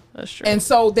Depression. That's true. And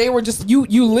so they were just you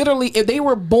literally they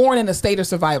were born in a state of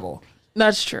survival.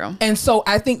 That's true. And so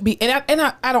I think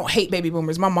I don't hate baby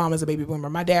boomers. My mom is a baby boomer.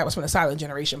 My dad was from the silent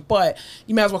generation, but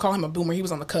you might as well call him a boomer. He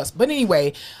was on the cusp. But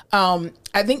anyway,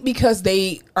 I think because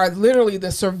they are literally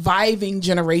the surviving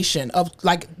generation of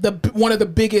like one of the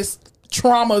biggest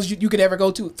traumas you could ever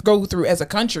go through as a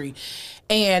country,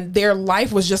 and their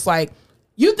life was just like,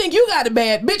 you think you got it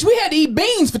bad, bitch? We had to eat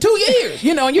beans for 2 years,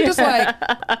 and you're just like,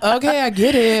 okay, I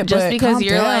get it. Just but because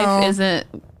your life life isn't,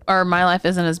 or my life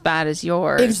isn't as bad as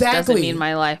yours, doesn't mean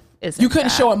my life isn't. You couldn't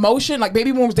bad. show emotion. Like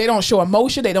baby boomers, they don't show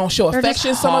emotion. They don't show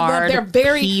affection. Some of them, they're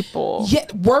very people.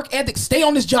 Yet work ethic. Stay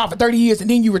on this job for 30 years and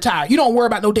then you retire. You don't worry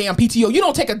about no damn PTO. You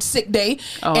don't take a sick day.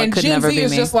 And Gen Z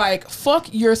is just like,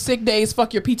 fuck your sick days.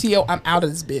 Fuck your PTO. I'm out of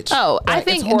this bitch. Oh, like, I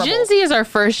think Gen Z is our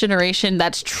first generation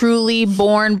that's truly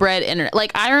born, bred internet.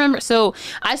 Like I remember, so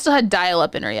I still had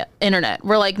dial-up internet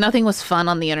where like nothing was fun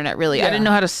on the internet really. Yeah. I didn't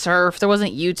know how to surf. There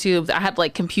wasn't YouTube. I had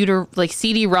like computer, like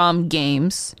CD-ROM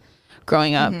games.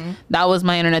 Growing up, that was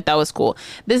my internet. That was cool.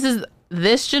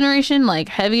 This generation, like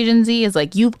heavy Gen Z, is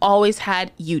like you've always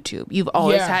had YouTube. You've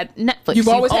always had Netflix. You've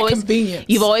always had convenience.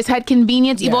 You've always had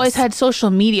convenience. Yes. You've always had social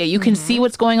media. You can see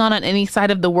what's going on any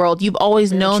side of the world. You've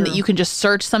always known that you can just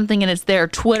search something and it's there.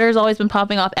 Twitter's always been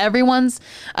popping off. Everyone's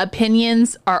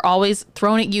opinions are always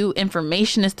thrown at you.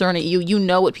 Information is thrown at you. You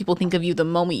know what people think of you the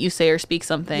moment you say or speak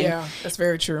something. Yeah, that's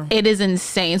very true. It is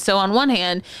insane. So on one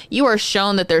hand, you are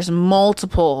shown that there's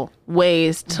multiple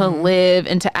ways to live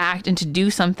and to act and to do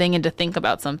something and to think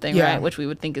about something, right? Which we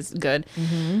would think is good.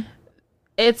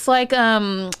 It's like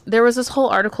there was this whole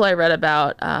article I read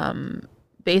about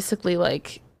basically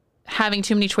like having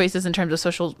too many choices in terms of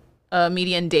social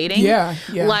media and dating.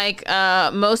 Like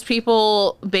most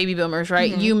people, baby boomers,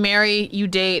 right? You marry, you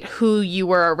date who you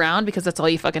were around because that's all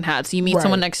you fucking had. So you meet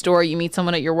someone next door, you meet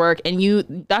someone at your work,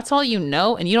 and that's all you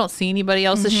know, and you don't see anybody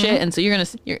else's shit, and so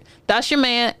that's your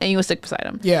man, and you will stick beside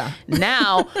him.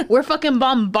 Now we're fucking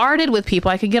bombarded with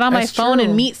people. I could get on my phone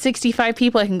and meet 65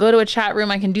 people. I can go to a chat room.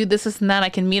 I can do this and that. I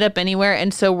can meet up anywhere,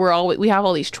 and so we have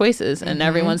all these choices, and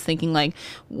everyone's thinking like,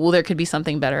 well, there could be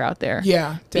something better out there.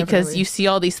 Yeah, definitely. Because you see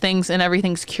all these things and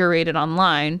everything's curated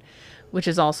online, which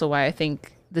is also why I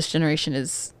think this generation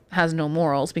has no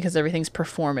morals, because everything's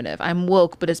performative. I'm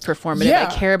woke, but it's performative. I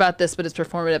care about this, but it's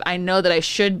performative. I know that I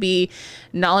should be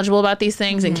knowledgeable about these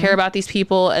things and care about these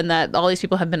people, and that all these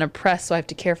people have been oppressed, so I have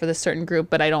to care for this certain group,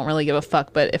 but I don't really give a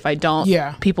fuck. But if I don't,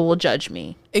 people will judge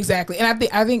me. Exactly. And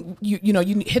I think you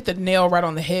hit the nail right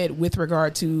on the head with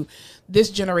regard to this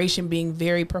generation being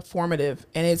very performative.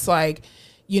 And it's like,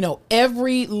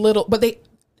 every little, but they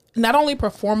not only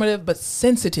performative, but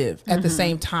sensitive at the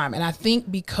same time. And I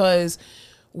think because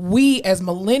we as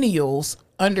millennials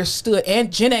understood,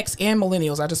 and Gen X and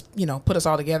millennials, I just, put us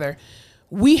all together.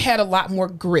 We had a lot more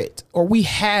grit, or we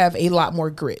have a lot more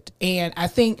grit. And I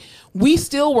think we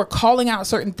still were calling out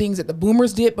certain things that the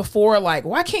boomers did before. Like,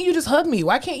 why can't you just hug me?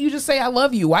 Why can't you just say I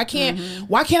love you? Why can't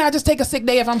I just take a sick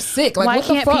day if I'm sick? Like, why what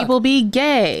the can't fuck? people be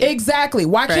gay? Exactly.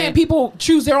 Why can't people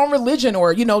choose their own religion,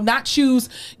 or, not choose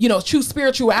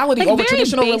spirituality over very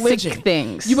traditional basic religion?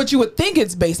 things. But you would think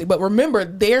it's basic. But remember,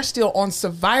 they're still on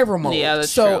survivor mode. Yeah, that's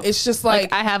so true. it's just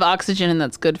like I have oxygen and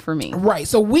that's good for me. right.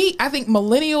 So I think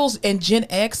millennials and Gen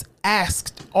X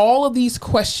asked all of these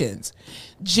questions.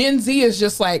 Gen Z is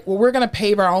just like, well, we're going to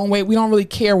pave our own way. We don't really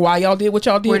care why y'all did what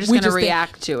y'all did. We're just going to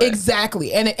react to it.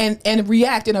 Exactly. And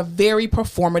react in a very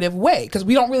performative way, because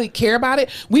we don't really care about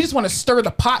it. We just want to stir the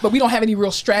pot, but we don't have any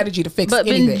real strategy to fix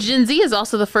anything. But Gen Z is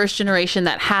also the first generation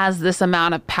that has this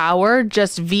amount of power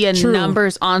just via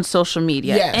numbers on social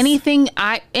media. Yes.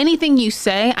 Anything you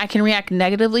say, I can react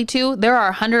negatively to. There are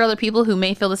 100 other people who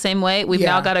may feel the same way. We've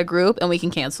now got a group and we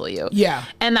can cancel you. Yeah.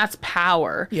 And that's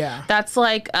power. Yeah. That's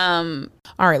like,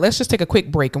 all right, let's just take a quick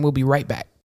break and we'll be right back.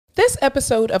 This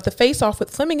episode of The Face Off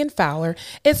with Fleming and Fowler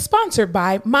is sponsored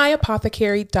by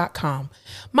MyApothecary.com.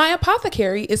 My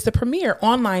Apothecary is the premier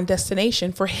online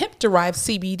destination for hemp-derived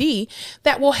CBD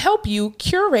that will help you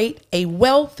curate a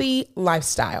wealthy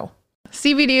lifestyle.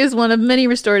 CBD is one of many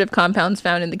restorative compounds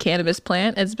found in the cannabis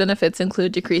plant. Its benefits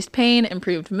include decreased pain,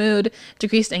 improved mood,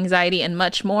 decreased anxiety, and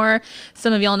much more.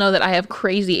 Some of y'all know that I have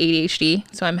crazy ADHD,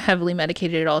 so I'm heavily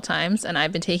medicated at all times, and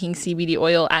I've been taking CBD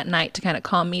oil at night to kind of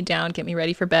calm me down, get me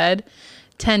ready for bed.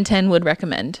 10/10 would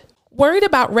recommend. Worried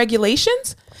about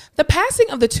regulations? The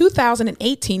passing of the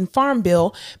 2018 Farm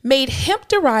Bill made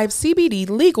hemp-derived CBD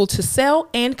legal to sell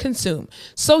and consume.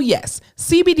 So yes,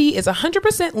 CBD is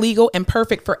 100% legal and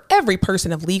perfect for every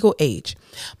person of legal age.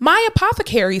 My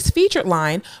Apothecary's featured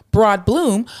line, Broad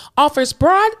Bloom, offers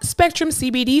broad-spectrum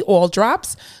CBD oil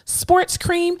drops, sports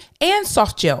cream, and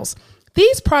soft gels.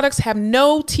 These products have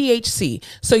no THC,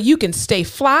 so you can stay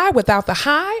fly without the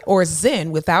high or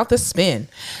zen without the spin.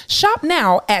 Shop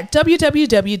now at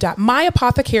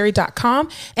www.myapothecary.com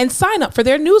and sign up for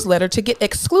their newsletter to get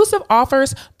exclusive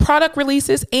offers, product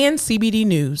releases, and CBD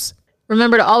news.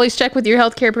 Remember to always check with your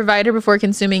healthcare provider before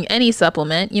consuming any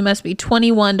supplement. You must be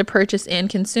 21 to purchase and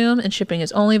consume, and shipping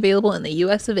is only available in the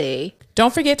US of A.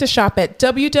 Don't forget to shop at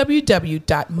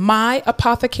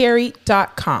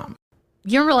www.myapothecary.com.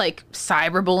 You remember like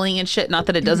cyberbullying and shit? Not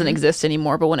that it doesn't exist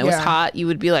anymore, but when it was hot, you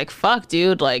would be like, fuck,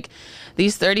 dude, like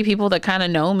these 30 people that kind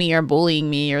of know me are bullying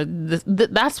me, or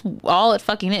that's all it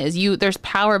fucking is. There's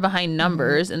power behind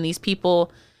numbers, and these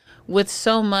people with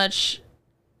so much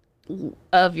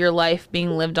of your life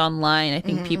being lived online, I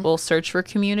think people search for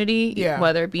community,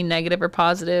 whether it be negative or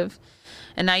positive.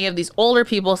 And now you have these older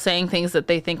people saying things that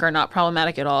they think are not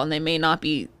problematic at all, and they may not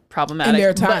be problematic in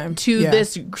their time, but to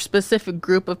this specific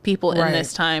group of people in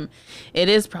this time, it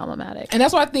is problematic. And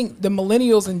that's why I think the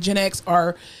millennials and Gen X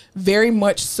are very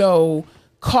much so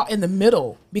caught in the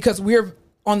middle, because we're,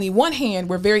 on the one hand,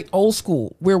 we're very old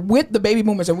school. We're with the baby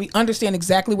boomers and we understand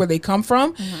exactly where they come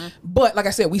from. But like I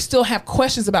said, we still have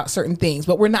questions about certain things,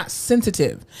 but we're not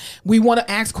sensitive. We want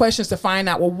to ask questions to find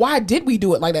out, well, why did we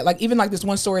do it like that? Like even like this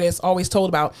one story that's always told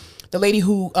about the lady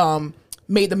who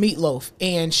made the meatloaf,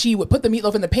 and she would put the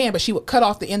meatloaf in the pan, but she would cut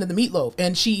off the end of the meatloaf,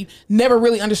 and she never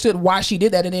really understood why she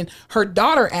did that. And then her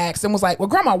daughter asked and was like, well,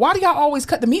 grandma, why do y'all always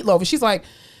cut the meatloaf? And she's like,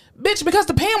 bitch, because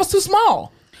the pan was too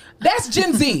small. That's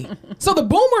Gen Z. So the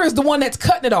boomer is the one that's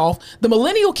cutting it off. The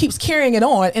millennial keeps carrying it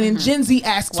on, and then Gen Z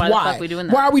asks why. The fuck we doing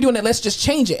that? Why are we doing that? Let's just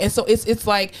change it. And so it's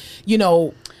like,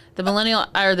 the millennial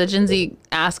or the Gen Z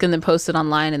ask and then post it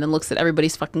online and then looks at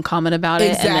everybody's fucking comment about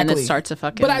it, and then it starts a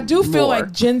fucking. But I do feel war.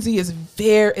 like Gen Z is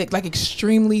very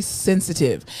extremely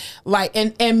sensitive,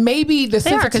 and maybe the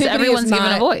sensitivity because everyone's is not,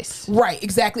 given a voice, right?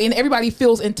 Exactly, and everybody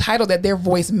feels entitled that their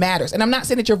voice matters. And I'm not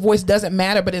saying that your voice doesn't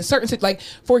matter, but in certain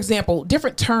for example,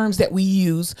 different terms that we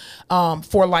use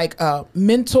for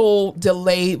mental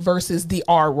delay versus the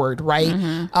R word, right?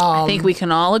 I think we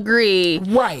can all agree,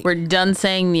 right? We're done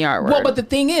saying the R word. Well, but the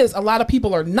thing is, a lot of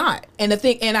people are not, and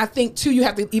I think too, you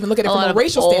have to even look at it from a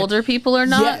racial standpoint. Older people are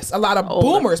not. Yes, a lot of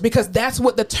boomers, because that's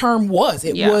what the term was.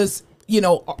 It was,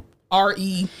 RETAR.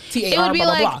 It would be blah,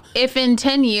 like blah, blah. if in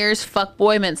 10 years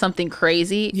fuckboy meant something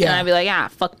crazy, and I'd be like,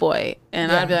 fuckboy,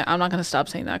 and I'd be like, I'm not gonna stop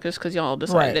saying that just because y'all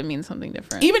decided it means something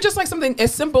different. Even just like something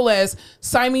as simple as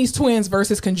Siamese twins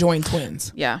versus conjoined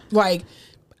twins. Yeah, like.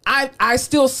 I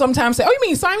still sometimes say, oh, you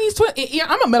mean Siamese twin? Yeah,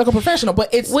 I'm a medical professional,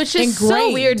 but it's which is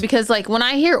ingrained. So weird, because like when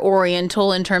I hear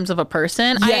Oriental in terms of a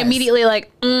person, I immediately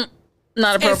like,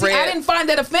 not And appropriate. see, I didn't find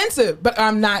that offensive, but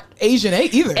I'm not Asian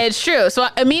either. It's true. So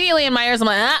immediately in my ears, I'm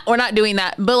like, we're not doing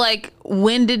that. But like,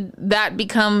 when did that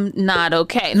become not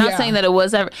okay? Not Yeah. saying that it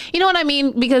was ever. You know what I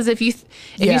mean? Because if you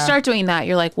Yeah. start doing that,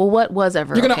 you're like, well, what was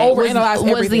ever? You're gonna okay? overanalyze Was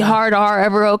the everything. hard R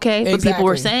ever okay? But people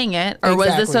were Exactly. saying it, or was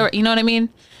this? Exactly. You know what I mean?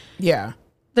 Yeah.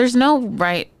 There's no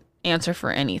right answer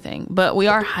for anything, but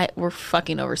we're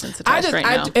fucking oversensitized right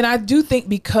now. And I do think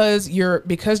because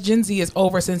Gen Z is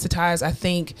oversensitized, I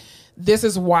think this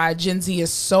is why Gen Z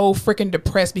is so freaking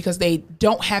depressed, because they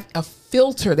don't have a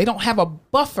filter. They don't have a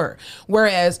buffer.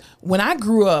 Whereas when I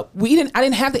grew up, I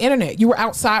didn't have the internet. You were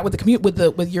outside with the commute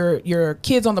with your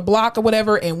kids on the block or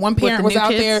whatever, and one parent the was new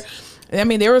out kids? there. I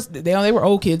mean, they were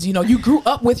old kids. You know, you grew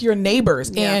up with your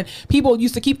neighbors, Yeah. and people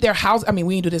used to keep their house. I mean,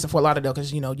 we didn't do this in Fort Lauderdale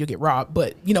because you get robbed.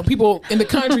 But people in the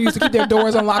country used to keep their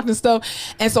doors unlocked and stuff.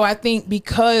 And so I think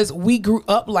because we grew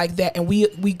up like that, and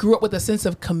we grew up with a sense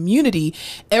of community,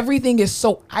 everything is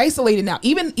so isolated now.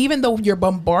 Even though you're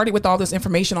bombarded with all this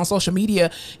information on social media,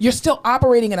 you're still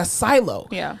operating in a silo.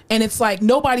 Yeah. And it's like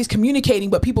nobody's communicating,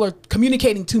 but people are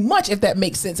communicating too much, if that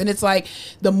makes sense. And it's like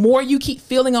the more you keep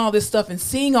feeling all this stuff and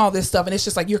seeing all this stuff, and it's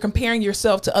just like you're comparing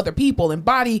yourself to other people and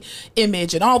body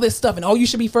image and all this stuff, and you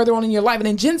should be further on in your life. And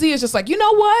then Gen Z is just like, you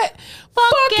know what?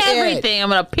 Fuck it. everything. I'm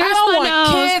gonna pierce I don't my want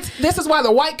nose. kids. This is why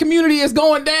the white community is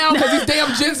going down, because these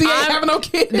damn Gen Z ain't having no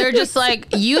kids. They're just like,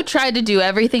 you tried to do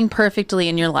everything perfectly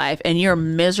in your life and you're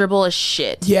miserable as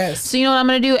shit. Yes. So you know what I'm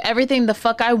gonna do? Everything the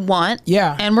fuck I want.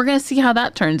 Yeah. And we're gonna see how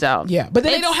that turns out. Yeah, but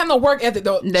then they don't have no work ethic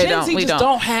though. They Gen don't. Z We just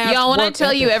don't have. Y'all, when I work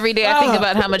tell you ethic. every day, I think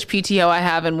about how much PTO I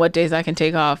have and what days I can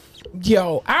take off.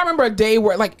 Yo, I remember a day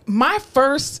where like my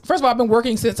first of all, I've been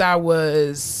working since I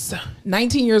was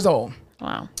 19 years old.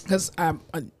 Wow. Because I'm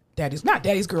not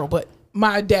daddy's girl, but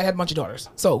my dad had a bunch of daughters,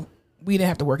 so we didn't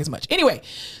have to work as much. Anyway,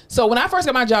 so when I first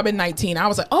got my job at 19, I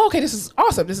was like, oh, okay, this is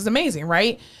awesome. This is amazing,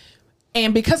 right?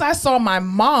 And because I saw my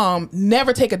mom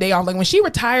never take a day off, like when she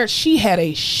retired, she had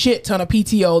a shit ton of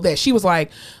PTO that she was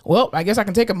like, well, I guess I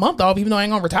can take a month off, even though I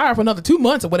ain't gonna retire for another 2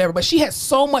 months or whatever. But she had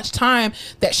so much time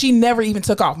that she never even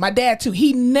took off. My dad too,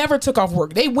 he never took off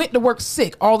work. They went to work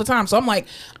sick all the time. So I'm like,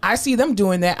 I see them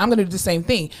doing that, I'm gonna do the same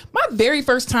thing. My very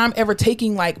first time ever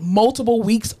taking like multiple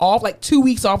weeks off, like 2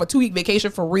 weeks off, a 2-week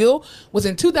vacation for real, was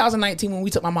in 2019 when we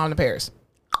took my mom to Paris.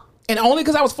 And only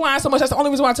because I was flying so much, that's the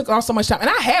only reason why I took off so much time. And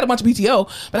I had a bunch of PTO,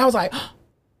 but I was like,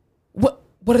 what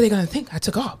are they going to think I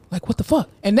took off? Like, what the fuck?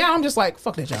 And now I'm just like,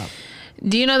 fuck that job.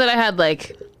 Do you know that I had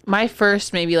like my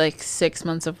first maybe like 6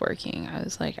 months of working? I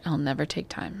was like, I'll never take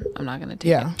time. I'm not gonna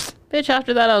take it. Bitch,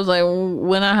 after that, I was like,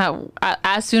 when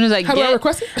as soon as I How do I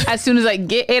request it? as soon as I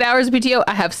get 8 hours of PTO,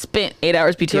 I have spent 8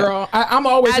 hours PTO. Girl, I'm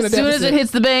always in a As soon deficit. as it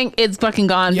hits the bank, it's fucking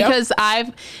gone. Yep. Because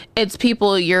it's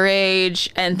people your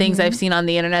age and things I've seen on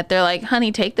the internet. They're like,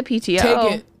 honey, take the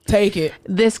PTO. Take it.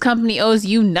 This company owes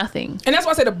you nothing. And that's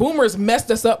why I say the boomers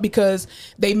messed us up, because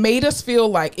they made us feel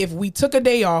like if we took a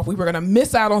day off, we were going to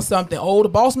miss out on something. Oh, the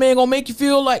boss man going to make you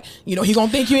feel like, he going to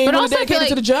think you ain't really dedicated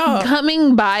to the job.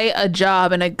 Coming by a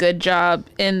job and a good job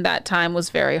in that time was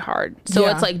very hard. So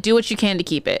Yeah. it's like, do what you can to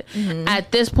keep it.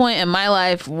 At this point in my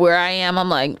life where I am, I'm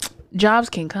like, jobs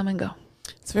can come and go.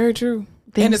 It's very true.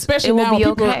 Things- And especially it will now be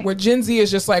when people okay. where Gen Z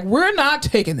is just like, we're not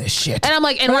taking this shit. And I'm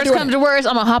like, and We're not worst doing comes it. to worst,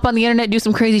 I'm gonna hop on the internet, do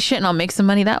some crazy shit, and I'll make some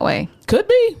money that way. Could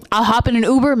be. I'll hop in an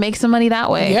Uber, make some money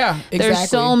that way. Yeah, There's exactly.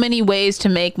 so many ways to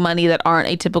make money that aren't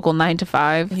a typical 9 to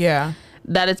 5. Yeah.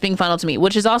 That it's being funneled to me,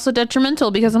 which is also detrimental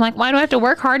because I'm like, why do I have to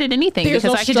work hard at anything? There's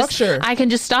because no I can structure. I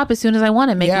can just stop as soon as I want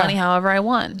and make Yeah. money however I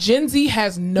want. Gen Z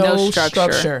has no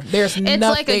structure. There's It's nothing.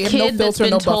 like a kid that's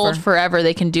been told forever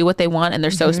they can do what they want and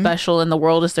they're so special and the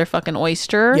world is their fucking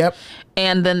oyster. Yep.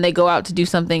 And then they go out to do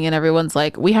something and everyone's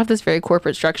like, we have this very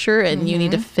corporate structure and you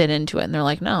need to fit into it. And they're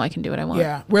like, no, I can do what I want.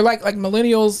 Yeah, we're like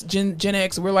millennials, Gen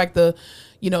X. We're like the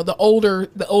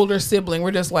older sibling.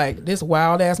 We're just like this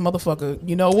wild ass motherfucker.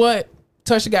 You know what?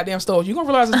 Touch the goddamn stove. You gonna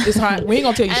realize it's hot. We ain't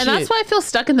gonna tell you And shit. that's why I feel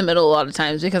stuck in the middle a lot of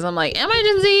times because I'm like, am I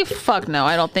Gen Z? Fuck no.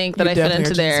 I don't think that You I fit definitely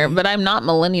into are Gen there, Z. but I'm not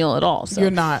millennial at all. So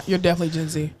You're not. You're definitely Gen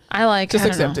Z. I like Just I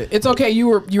don't accept know. it. It's okay. You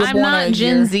were I'm born not a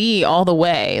Gen year. Z all the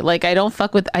way. Like I do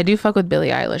fuck with Billie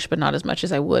Eilish, but not as much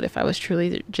as I would if I was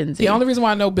truly Gen Z. The only reason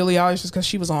why I know Billie Eilish is because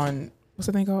she was on what's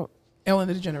the thing called Ellen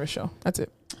DeGeneres show. That's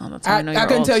it. Oh, that's how I know you're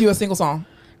couldn't old. tell you a single song.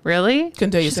 Really? Couldn't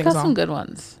tell you a She's single got song. some good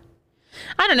ones.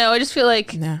 I don't know. I just feel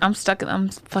like Nah. I'm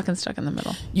fucking stuck in the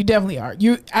middle. You definitely are.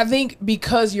 I think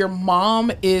because your mom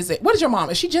what is your mom?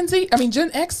 Is she Gen Z? I mean Gen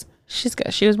X? She's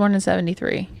good. She was born in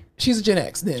 73. She's a Gen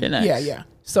X then. Gen X. Yeah.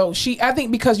 So I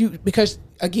think because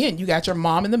again, you got your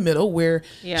mom in the middle where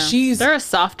Yeah. they're a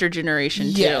softer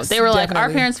generation too. Yes, they were like, our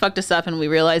definitely. parents fucked us up and we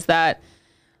realized that.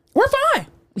 we're fine.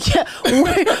 Yeah,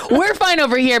 we're fine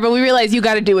over here, but we realize you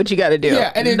got to do what you got to do.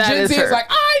 Yeah, and then Gen Z is like,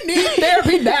 I need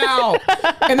therapy now.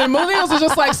 And then millennials are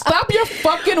just like, stop your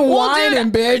fucking whining,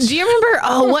 bitch. Do you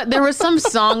remember, there was some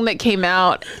song that came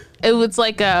out. It was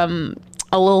like a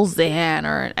Lil Xan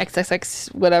or an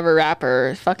XXX whatever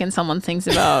rapper. Fucking someone sings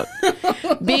about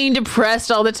being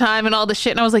depressed all the time and all the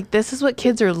shit. And I was like, this is what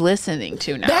kids are listening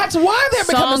to now. That's why they're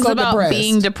becoming so about depressed.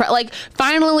 Being depressed. Like,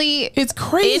 finally, it's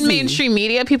crazy. In mainstream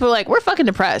media, people are like, we're fucking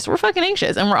depressed. We're fucking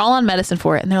anxious. And we're all on medicine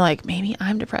for it. And they're like, maybe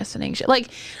I'm depressed and anxious. Like,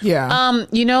 yeah.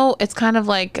 It's kind of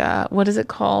like, what is it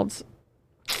called?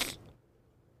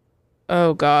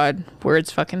 Oh, God.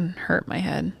 Words fucking hurt my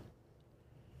head.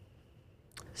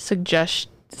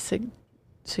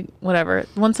 Whatever.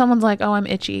 When someone's like, oh, I'm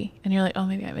itchy, and you're like, oh,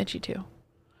 maybe I'm itchy too.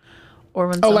 Or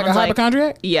when like a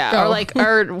hypochondriac? Yeah.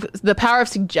 Or the power of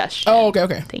suggestion. Oh,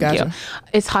 okay. Thank you.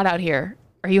 It's hot out here.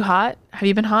 Are you hot? Have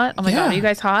you been hot? Oh my God, are you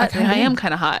guys hot? I am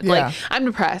kind of hot. Yeah. Like, I'm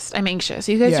depressed. I'm anxious.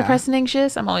 Are you guys depressed and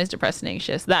anxious? I'm always depressed and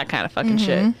anxious. That kind of fucking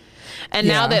shit. And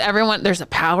now that there's a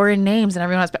power in names and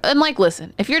everyone has, and like,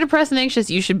 listen, if you're depressed and anxious,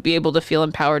 you should be able to feel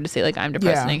empowered to say like, I'm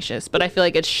depressed and anxious. But I feel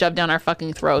like it's shoved down our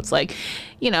fucking throats. Like,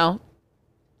 Well,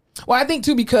 I think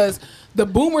too, because the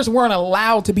boomers weren't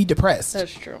allowed to be depressed.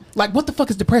 That's true. Like, what the fuck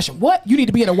is depression? What? You need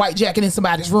to be in a white jacket in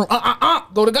somebody's room.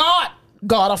 Go to God.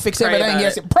 God, I'll fix everything.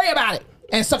 Yes, pray about it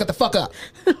and suck it the fuck up.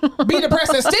 Be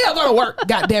depressed and still go to work.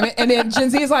 God damn it. And then Gen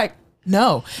Z is like,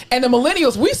 no. And the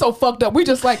millennials, we so fucked up. We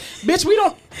just like, bitch, we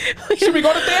don't. Should we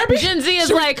go to therapy? Gen Z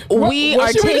is we are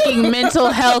taking mental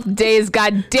health days.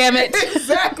 God damn it.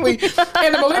 Exactly.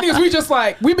 And the millennials, we just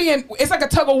like, it's like a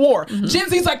tug of war. Gen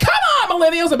Z's like, come on,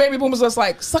 millennials. And baby boomers just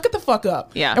like, suck it the fuck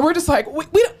up. Yeah. And we're just like, we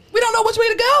don't know which way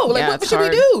to go. Like, what should we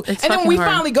do? And then when we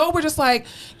finally go, we're just like,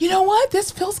 you know what?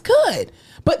 This feels good.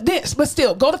 But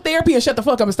still, go to therapy and shut the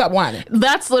fuck up and stop whining.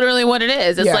 That's literally what it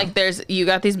is. It's like you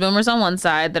got these boomers on one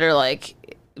side that are like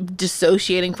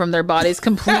dissociating from their bodies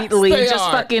completely, Yes,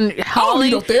 just fucking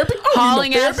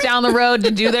hauling ass down the road to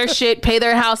do their shit, pay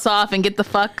their house off, and get the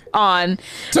fuck on.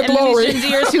 To glory. These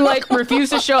Gen Zers who like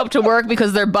refuse to show up to work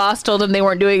because their boss told them they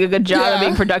weren't doing a good job of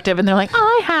being productive, and they're like,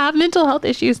 I have mental health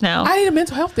issues now. I need a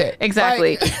mental health day.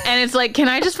 Exactly. And it's like, can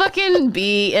I just fucking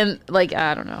be in, like,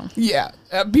 I don't know. Yeah.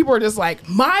 People are just like,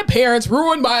 my parents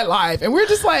ruined my life. And we're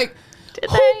just like,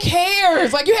 who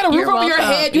cares? Like, you had a roof over your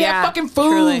head. You had fucking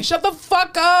food. Truly. Shut the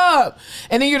fuck up.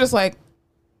 And then you're just like,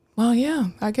 well, yeah,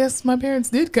 I guess my parents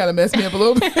did kind of mess me up a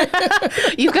little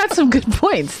bit. You've got some good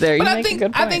points there. But I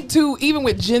think too, even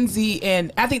with Gen Z,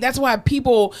 and I think that's why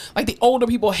people, like the older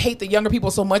people, hate the younger people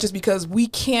so much, is because we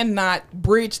cannot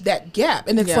bridge that gap.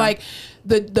 And it's like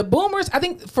the boomers, I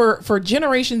think for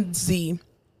Generation Z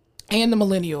and the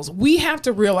millennials, we have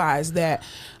to realize that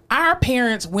our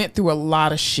parents went through a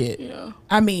lot of shit. Yeah.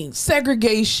 I mean,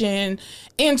 segregation,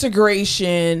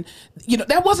 integration,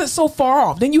 that wasn't so far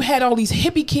off. Then you had all these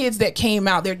hippie kids that came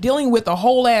out. They're dealing with a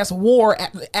whole ass war,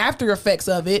 after effects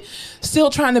of it, still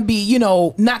trying to be,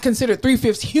 not considered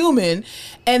 3/5 human.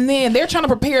 And then they're trying to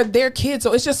prepare their kids.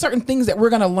 So it's just certain things that we're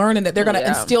going to learn and that they're going to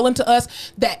instill into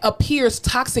us that appears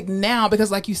toxic now,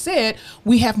 because like you said,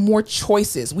 we have more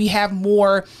choices. We have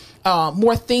more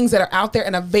things that are out there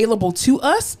and available to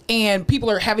us, and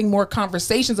people are having more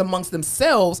conversations amongst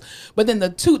themselves. But then the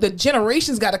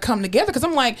generations got to come together, because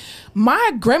I'm like,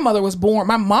 my grandmother was born,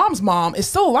 my mom's mom is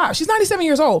still alive. She's 97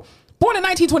 years old, born in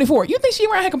 1924. You think she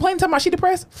around here complaining, talking about she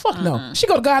depressed? Fuck no. She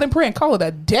go to God and pray and call it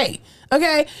a day.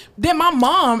 Okay. Then my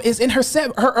mom is in her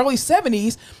early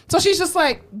 70s. So she's just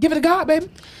like, give it to God, baby.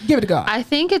 Give it to God. I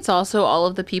think it's also all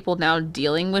of the people now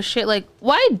dealing with shit. Like,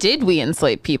 why did we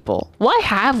enslave people? Why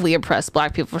have we oppressed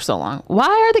black people for so long? Why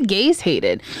are the gays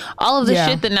hated? All of the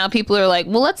shit that now people are like,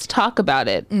 well, let's talk about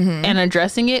it and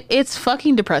addressing it. It's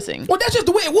fucking depressing. Well, that's just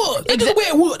the way it was. That's just the way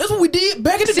it was. That's what we did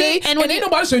back in the day. And ain't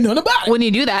nobody say nothing about it. When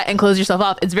you do that and close yourself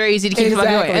off, it's very easy to keep the fuck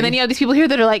going. And then you have these people here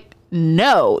that are like,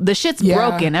 no, the shit's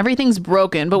broken. Everything's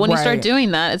broken. But when you start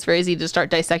doing that, it's very easy to start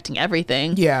dissecting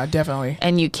everything. Yeah, definitely.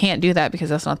 And you can't do that because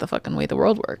that's not the fucking way the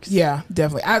world works. Yeah,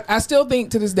 definitely. I still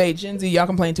think to this day, Gen Z, y'all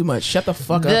complain too much. Shut the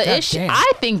fuck up. The issue,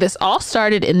 I think this all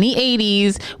started in the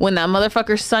 80s when that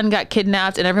motherfucker's son got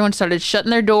kidnapped and everyone started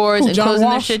shutting their doors and closing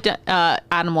their shit down.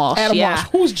 Adam Walsh. Adam Walsh.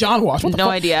 Who's John Walsh? No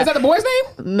idea. Is that the boy's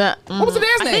name? No. What was the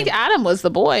dad's name? I think Adam was the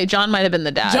boy. John might have been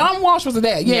the dad. John Walsh was the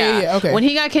dad. Yeah. Okay. When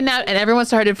he got kidnapped and everyone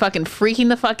started fucking freaking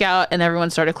the fuck out and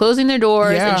everyone started closing their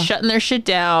doors and shutting their shit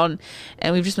down,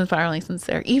 and we've just been spiraling since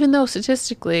there, even though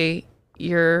statistically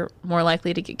you're more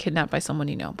likely to get kidnapped by someone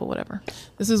you know, but whatever.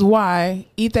 This is why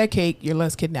eat that cake, you're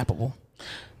less kidnappable.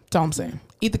 That's all I'm saying.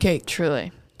 Eat the cake.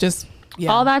 Truly. Just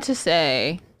all that to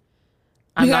say,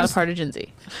 I'm not a part of Gen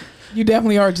Z. You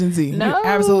definitely are Gen Z. No. You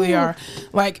absolutely are.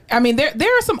 Like, I mean, there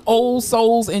are some old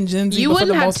souls in Gen Z. You but for wouldn't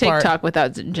the have most TikTok part,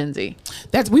 without Gen Z.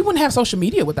 we wouldn't have social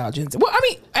media without Gen Z. Well, I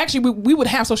mean, actually, we would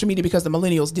have social media because the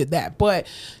millennials did that. But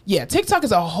yeah, TikTok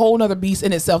is a whole nother beast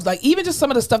in itself. Like, even just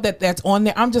some of the stuff that's on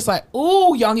there, I'm just like,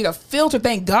 oh, y'all need a filter.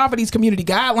 Thank God for these community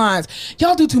guidelines.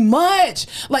 Y'all do too much.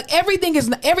 Like, everything has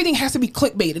to be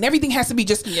clickbait and everything has to be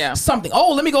just something.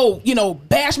 Oh, let me go,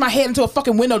 bash my head into a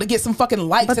fucking window to get some fucking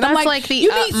likes. But and that's I'm like the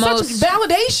you need such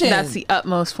validation. That's the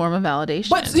utmost form of validation.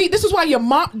 But see, this is why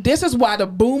the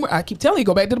boomer, I keep telling you,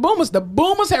 go back to the boomers. The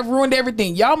boomers have ruined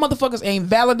everything. Y'all motherfuckers ain't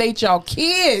validate y'all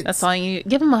kids. That's all you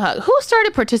give them a hug. Who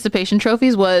started participation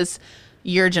trophies was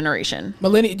your generation.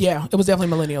 Yeah, it was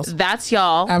definitely millennials. That's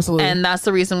y'all. Absolutely. And that's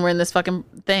the reason we're in this fucking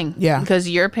thing. Yeah. Because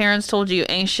your parents told you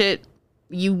ain't shit.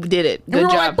 You did it. Good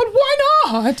job. Like, but why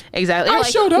not? Exactly. I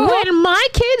showed up. When my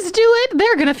kids do it,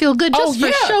 they're going to feel good just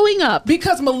for showing up.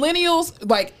 Because millennials,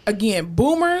 like, again,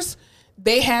 boomers,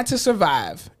 they had to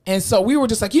survive. And so we were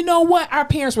just like, you know what? Our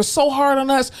parents were so hard on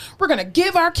us. We're going to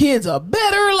give our kids a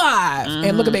better life.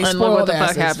 And look at they spoiled what the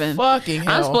asses. fuck happened. Fucking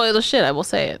hell. I'm spoiled as shit. I will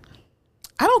say it.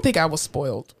 I don't think I was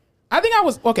spoiled. I think I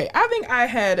was, okay. I think I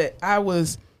had it.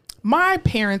 My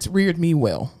parents reared me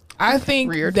well. I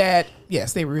think that,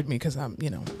 yes, they reared me because I'm,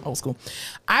 old school.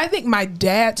 I think my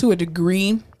dad, to a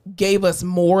degree, gave us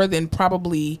more than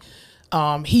probably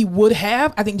he would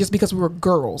have. I think just because we were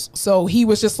girls. So he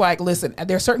was just like, listen,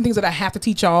 there are certain things that I have to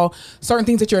teach y'all, certain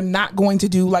things that you're not going to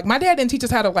do. Like, my dad didn't teach us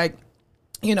how to, like,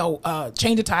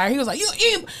 change a tire. He was like,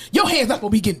 your hand's not going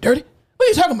to be getting dirty. What are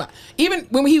you talking about? Even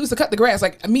when he used to cut the grass,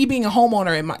 like me being a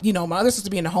homeowner and my other sister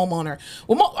being a homeowner.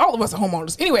 Well, all of us are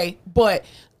homeowners anyway, but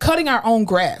cutting our own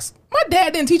grass. My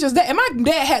dad didn't teach us that. And my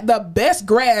dad had the best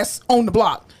grass on the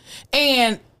block.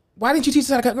 And why didn't you teach us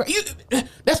how to cut grass?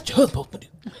 That's what your husband supposed to do.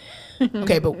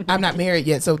 Okay, but I'm not married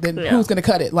yet, so then who's going to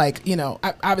cut it? Like,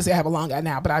 obviously I have a lawn guy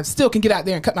now, but I still can get out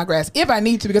there and cut my grass if I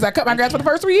need to because I cut my grass for the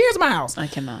first 3 years of my house. I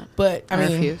cannot. But I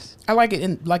mean, refuse. I like it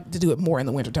and like to do it more in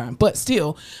the wintertime. But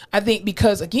still, I think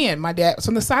because, again, my dad was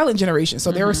from the silent generation,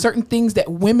 so there were certain things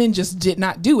that women just did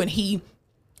not do, and he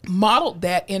modeled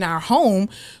that in our home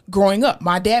growing up.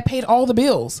 My dad paid all the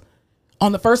bills.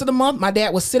 On the first of the month, my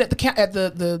dad would sit at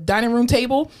the dining room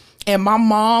table, and my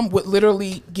mom would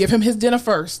literally give him his dinner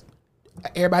first.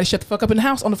 Everybody shut the fuck up in the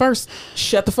house on the first.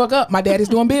 Shut the fuck up. My daddy's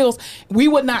doing bills. We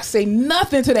would not say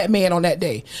nothing to that man on that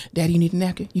day. Daddy, you need a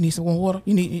napkin? You need some warm water?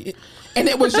 You need it. And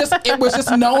it was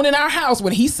just known in our house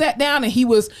when he sat down and he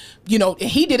was,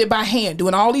 he did it by hand,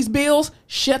 doing all these bills.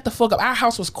 Shut the fuck up. Our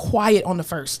house was quiet on the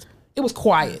first. It was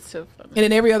quiet. That's so funny. And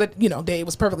then every other, day it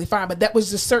was perfectly fine. But that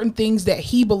was just certain things that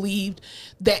he believed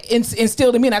that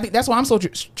instilled in me. And I think that's why I'm so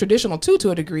traditional too, to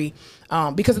a degree,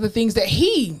 because of the things that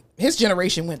his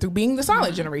generation went through, being the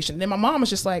silent generation. And then my mom was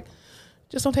just like,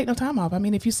 just don't take no time off. I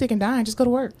mean, if you're sick and dying, just go to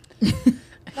work.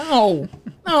 No.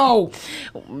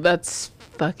 That's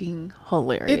fucking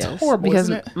hilarious. It's horrible, because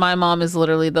isn't it? My mom is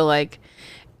literally the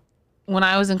when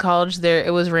I was in college,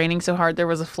 it was raining so hard there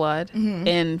was a flood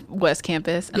in West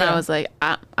Campus, and I was like,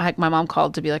 my mom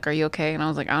called to be like, "Are you okay?" And I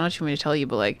was like, "I don't know what you want me to tell you,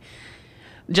 but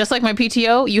just like my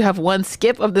PTO, you have one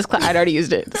skip of this class." I'd already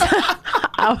used it.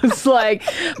 I was like,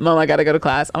 "Mom, I gotta go to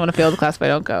class. I'm gonna fail the class if I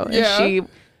don't go." And she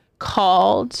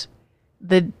called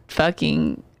the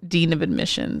fucking dean of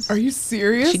admissions. Are you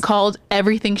serious? She called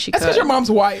everything she could. That's because your mom's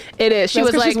white. It is. She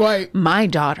was like, she's white. My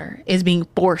daughter is being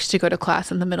forced to go to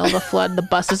class in the middle of a flood. The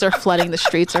buses are flooding. The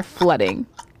streets are flooding.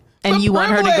 And you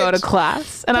want her to go to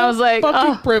class. And I was like,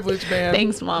 fucking privilege, man.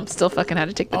 Thanks, Mom. Still fucking had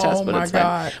to take the test, but it's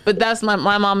God. fine. But that's my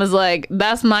mom is like,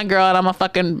 that's my girl, and I'm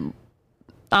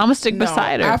gonna stick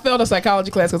beside her. I failed a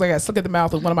psychology class because I got stuck at the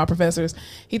mouth with one of my professors.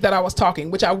 He thought I was talking,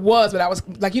 which I was, but I was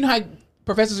like, how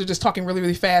professors are just talking really,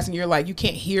 really fast and you're like, you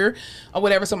can't hear or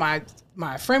whatever. So my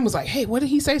friend was like, hey, what did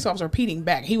he say? So I was repeating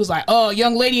back. He was like, oh,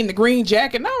 young lady in the green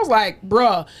jacket. And I was like,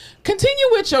 bruh, continue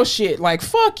with your shit. Like,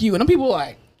 fuck you. And them people were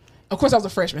like, of course I was a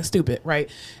freshman, stupid, right?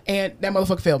 And that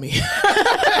motherfucker failed me. He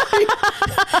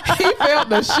failed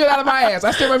the shit out of my ass.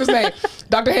 I still remember his name.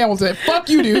 Dr. Hamilton. Fuck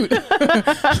you, dude.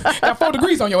 Got 4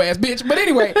 degrees on your ass, bitch. But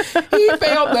anyway, he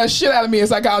failed the shit out of me in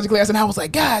psychology class. And I was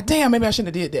like, God damn, maybe I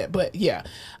shouldn't have did that. But yeah,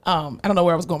 I don't know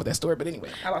where I was going with that story. But anyway.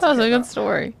 That was a good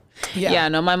story. Yeah,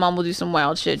 no, my mom will do some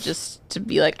wild shit just to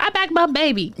be like, I backed my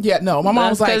baby. Yeah, no, my mom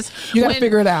was like, you got to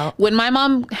figure it out. When my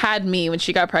mom had me, when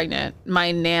she got pregnant,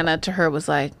 my Nana to her was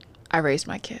like, I raised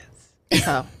my kids.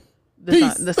 So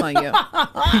this on you.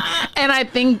 And I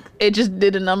think it just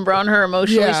did a number on her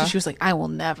emotionally. Yeah. So she was like, I will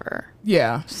never.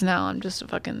 Yeah. So now I'm just a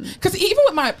fucking. Because even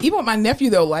with my nephew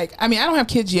though, like, I mean, I don't have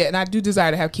kids yet, and I do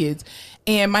desire to have kids.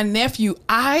 And my nephew,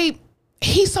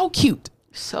 he's so cute.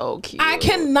 So cute. I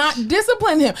cannot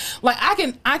discipline him. Like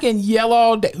I can yell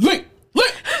all day. Lick.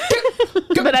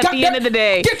 But at the end of the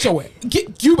day, get your way.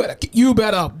 You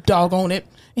better doggone it.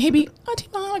 And he be, Auntie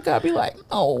Monica, be like,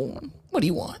 oh, what do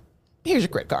you want? Here's your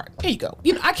credit card. Here you go.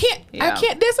 You know, I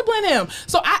can't discipline him.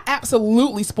 So I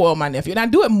absolutely spoil my nephew. And I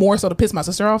do it more so to piss my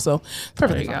sister off. So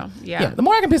perfectly there you fine. go. Yeah. The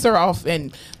more I can piss her off,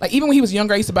 and like even when he was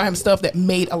younger, I used to buy him stuff that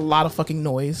made a lot of fucking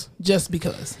noise just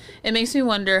because. It makes me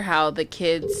wonder how the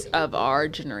kids of our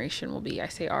generation will be. I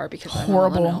say our because I'm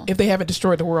Horrible if they haven't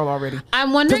destroyed the world already.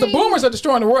 I'm wondering because the boomers are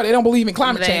destroying the world. They don't believe in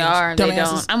climate change. They are. They Dumbasses.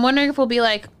 don't. I'm wondering if we'll be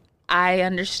like, I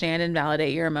understand and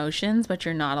validate your emotions, but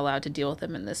you're not allowed to deal with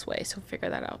them in this way. So figure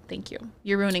that out. Thank you.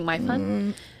 You're ruining my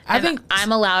fun. I think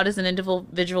I'm allowed as an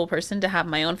individual person to have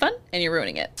my own fun, and you're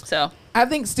ruining it. So I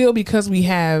think still because we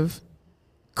have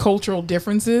cultural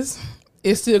differences,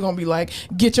 it's still gonna be like,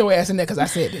 get your ass in there because I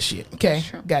said this shit. Okay,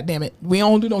 God damn it, we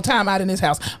don't do no time out in this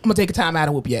house. I'm gonna take a time out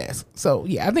and whoop your ass. So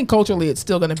yeah, I think culturally it's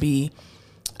still gonna be.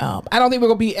 I don't think we're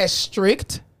gonna be as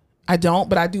strict. I don't,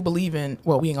 but I do believe in,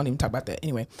 well, we ain't gonna even talk about that.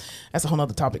 Anyway, that's a whole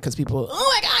nother topic because people,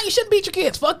 oh my God, you shouldn't beat your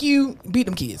kids. Fuck you. Beat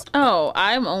them kids. Oh,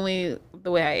 I'm only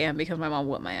the way I am because my mom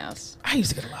whooped my ass. I used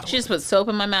to get a lot of She just put soap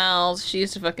in my mouth. She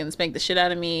used to fucking spank the shit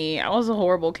out of me. I was a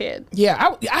horrible kid.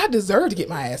 Yeah, I deserved to get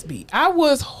my ass beat. I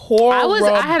was horrible.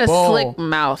 I had a slick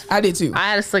mouth. I did too. I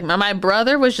had a slick mouth. My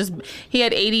brother was just, he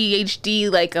had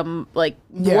ADHD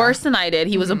worse than I did.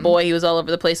 He was a boy. He was all over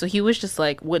the place. So he was just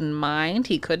like, wouldn't mind.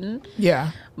 He couldn't.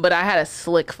 Yeah. But I had a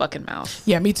slick fucking mouth.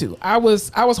 Yeah, me too. I was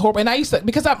horrible. And I used to,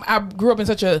 because I grew up in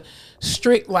such a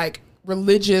strict, like,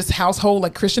 religious household,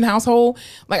 like Christian household.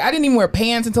 Like I didn't even wear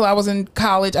pants until I was in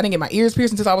college. I didn't get my ears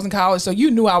pierced until I was in college. So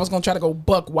you knew I was gonna try to go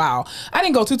buck wild. I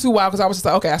didn't go too wild because I was just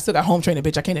like, okay, I still got home training,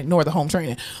 bitch. I can't ignore the home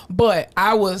training. But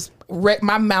I was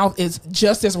my mouth is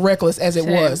just as reckless as it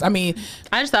was. I mean,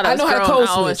 I just thought I was grown.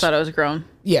 I always thought I was grown.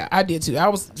 Yeah, I did too.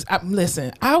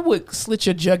 Listen, I would slit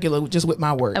your jugular just with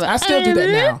my words. I still do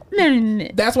that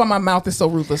now. That's why my mouth is so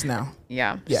ruthless now.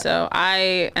 Yeah. So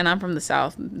I'm from the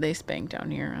South. They spank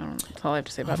down here. That's all I have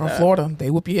to say about that. I'm from Florida. They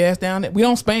whoop your ass down there. We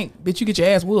don't spank, bitch. You get your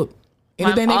ass whooped.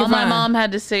 All my mom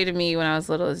had to say to me when I was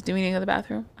little is, do we need to go to the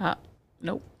bathroom?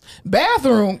 Nope.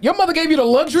 Bathroom? Your mother gave you the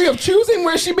luxury of choosing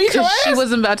where she beat your ass? She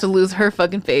wasn't about to lose her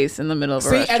fucking face in the middle of a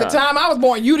restaurant. At the time I was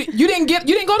born, you didn't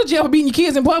go to jail for beating your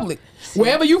kids in public.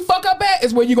 Wherever you fuck up at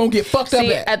is where you're gonna get fucked up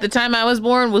at. At the time I was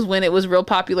born was when it was real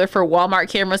popular for Walmart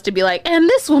cameras to be like, and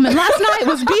this woman last night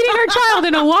was beating her child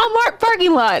in a Walmart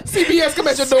parking lot. CPS come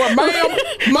at your door, ma'am.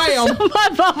 So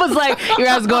my mom was like, your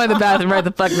ass going to the bathroom right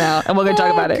the fuck now, and we're gonna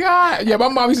talk about it. God. Yeah, my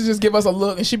mom used to just give us a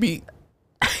look and she'd be,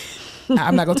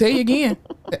 I'm not gonna tell you again.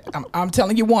 I'm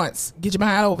telling you once. Get your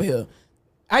behind over here.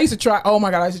 I used to try. Oh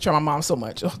my God, I used to try my mom so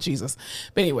much. Oh Jesus.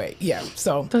 But anyway, yeah.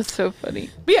 So that's so funny.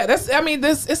 But yeah,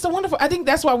 it's so wonderful. I think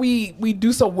that's why we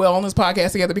do so well on this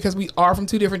podcast together because we are from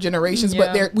two different generations,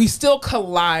 but we still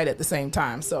collide at the same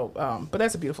time. So, but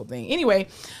that's a beautiful thing. Anyway,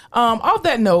 off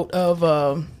that note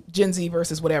of Gen Z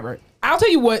versus whatever, I'll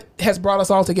tell you what has brought us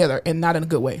all together, and not in a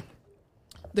good way.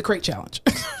 The crate challenge.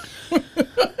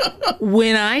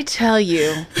 When I tell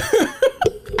you,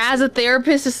 as a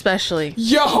therapist especially,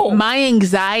 my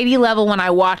anxiety level when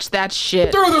I watch that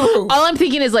shit through the roof. All I'm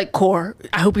thinking is like core.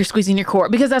 I hope you're squeezing your core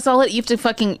because that's all you have to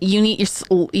fucking. You need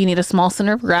a small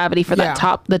center of gravity for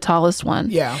the tallest one.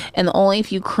 Yeah, and only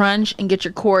if you crunch and get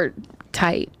your core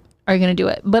tight are you gonna do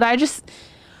it. But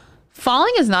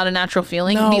falling is not a natural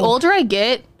feeling. No. The older I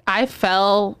get. I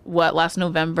fell last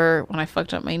November when I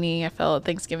fucked up my knee. I fell at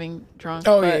Thanksgiving drunk.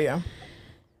 Oh yeah.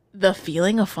 The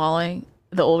feeling of falling,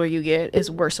 the older you get, is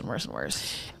worse and worse and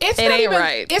worse. It ain't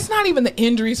right. It's not even the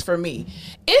injuries for me.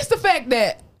 It's the fact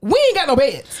that we ain't got no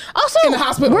beds. Also, in the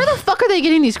hospital. Where the fuck are they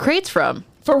getting these crates from?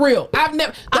 For real. I haven't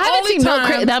seen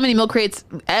that many milk crates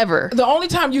ever. The only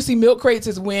time you see milk crates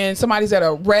is when somebody's at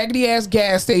a raggedy ass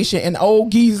gas station and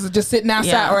old geezers are just sitting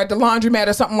outside or at the laundromat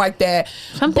or something like that.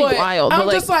 Something wild. I'm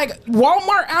just like,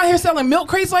 Walmart out here selling milk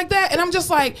crates like that. And I'm just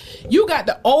like, you got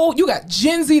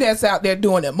Gen Z that's out there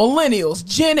doing it. Millennials,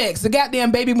 Gen X, the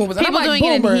goddamn baby boomers. People I'm like,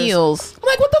 doing boomers. it in heels. I'm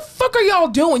like, what the fuck are y'all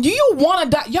doing? Do you want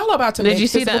to die? Y'all about to Did you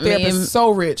see that meme?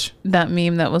 So rich. That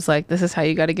meme that was like, this is how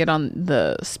you got to get on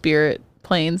the Spirit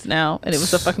planes now, and it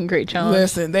was a fucking great challenge.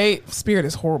 Listen, Spirit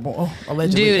is horrible,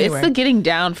 allegedly. Dude, anyway. It's the getting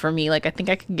down for me. Like, I think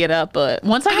I could get up, but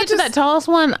once I get to that tallest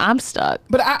one, I'm stuck.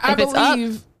 But I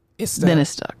believe it's stuck. Then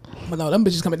it's stuck. But no, them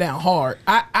bitches coming down hard.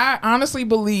 I honestly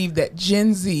believe that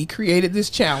Gen Z created this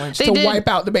challenge to wipe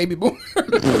out the baby boomers.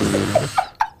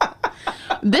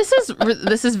 This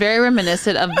is very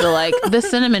reminiscent of the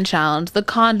cinnamon challenge, the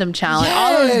condom challenge,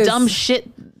 all those dumb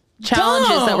shit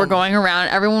challenges that were dumb. going around.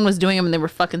 Everyone was doing them and they were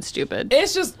fucking stupid.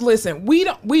 It's just, listen,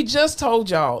 we just told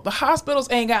y'all the hospitals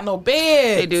ain't got no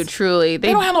beds. They do, truly.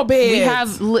 They don't have no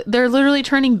beds. They're literally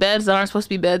turning beds that aren't supposed to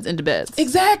be beds into beds.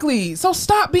 Exactly. So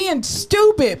stop being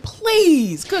stupid,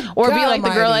 please. Good Or God be like the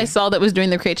girl almighty. I saw that was doing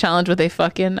the crate challenge with a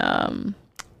fucking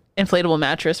inflatable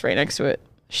mattress right next to it.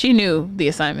 She knew the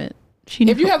assignment. She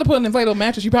knew. If you have to put an inflatable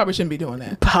mattress, you probably shouldn't be doing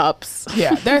that. Pops.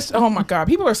 Yeah, that's, oh my God.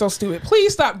 People are so stupid.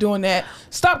 Please stop doing that.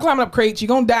 Stop climbing up crates. You're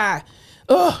going to die.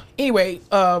 Ugh. Anyway,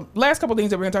 last couple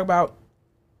things that we're going to talk about.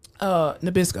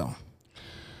 Nabisco.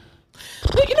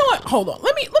 You know what? Hold on.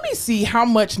 Let me see how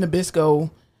much Nabisco,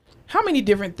 how many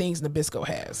different things Nabisco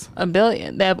has. 1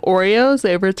 billion. They have Oreos.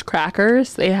 They have Ritz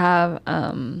crackers. They have,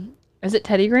 is it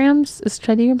Teddy Grahams? Is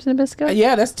Teddy Grahams Nabisco?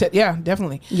 Yeah, yeah,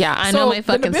 definitely. Yeah, I know my the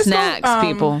fucking Nabisco, snacks,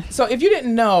 people. So if you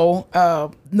didn't know,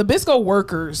 Nabisco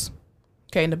workers,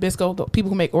 okay, Nabisco, the people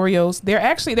who make Oreos,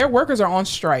 their workers are on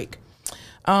strike.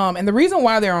 And the reason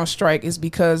why they're on strike is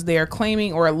because they are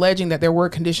claiming or alleging that their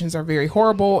work conditions are very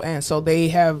horrible, and so they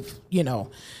have,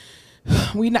 I'm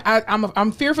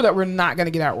fearful that we're not going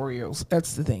to get our Oreos.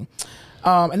 That's the thing.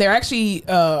 And they're actually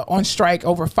on strike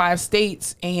over 5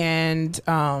 states,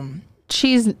 and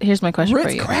Cheese. Here's my question for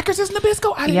Ritz you. crackers is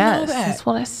Nabisco. I didn't know that. That's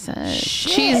what I said.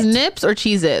 Shit. Cheese nips or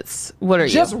Cheez-Its? What are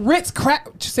Just you? Ritz crack.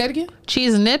 Say it again.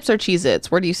 Cheese nips or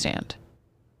Cheez-Its? Where do you stand?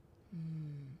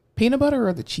 Peanut butter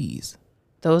or the cheese?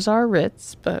 Those are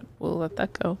Ritz, but we'll let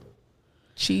that go.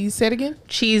 Cheese. Say it again.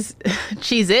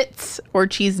 Cheez-Its or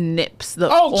cheese nips. The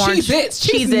Cheez-Its.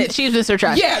 Cheez-Its. Cheese nips are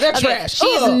trash. Yeah, they're trash.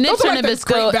 Cheese Ugh, nips those are are like the Nabisco,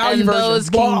 Great Value and versions. those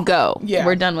Blah. can go. Yeah.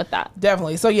 We're done with that.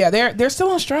 Definitely. So yeah, they're still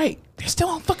on strike. They're still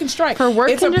on fucking strike. For work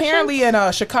It's conditions? apparently in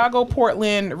Chicago,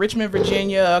 Portland, Richmond,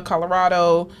 Virginia,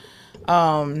 Colorado,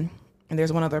 and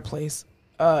there's one other place.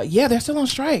 Yeah, they're still on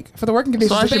strike for the working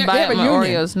conditions. So I But should they buy have up a my union.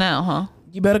 Oreos now, huh?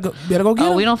 You better go get Oh,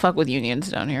 them. we don't fuck with unions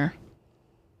down here.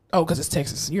 Oh, because it's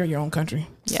Texas. You're in your own country.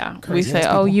 Yeah. We Crazy say, ass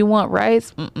oh, people. you want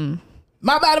rice? Mm-mm.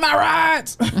 My body, my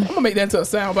rights. I'm gonna make that into a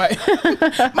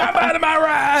soundbite. My body, my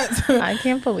rights. I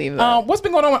can't believe that. What's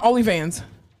been going on with OnlyFans?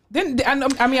 We talked about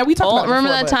it Remember before,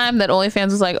 that but- time that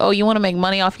OnlyFans was like, oh, you want to make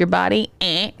money off your body?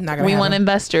 Not gonna We want happen.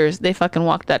 investors. They fucking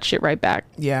walked that shit right back.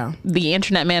 Yeah. The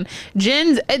internet, man.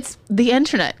 It's the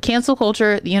internet. Cancel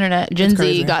culture, the internet. Gen Z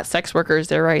crazy. got sex workers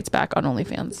their rights back on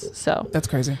OnlyFans. So That's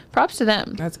crazy. props to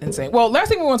them. That's insane. Well, last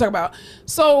thing we want to talk about.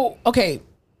 So, okay,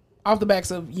 off the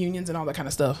backs of unions and all that kind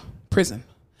of stuff. Prison.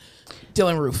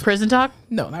 Dylan Roof. Prison talk?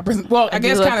 No, not prison. Well, I do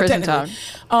guess love kind of prison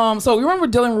technically. So you remember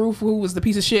Dylan Roof, who was the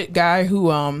piece of shit guy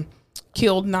who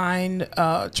killed 9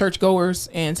 churchgoers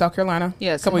in South Carolina?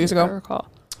 Yes. a couple years I ago. recall.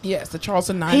 Yes, the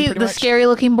Charleston 9. He, pretty the much. scary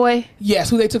looking boy.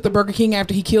 Yes, who they took the Burger King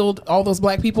after he killed all those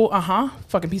black people.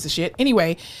 Fucking piece of shit.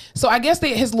 Anyway, so I guess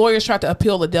his lawyers tried to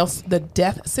appeal the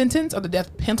death sentence or the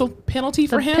death penalty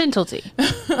for him. Penalty.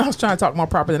 I was trying to talk more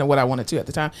proper than what I wanted to at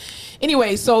the time.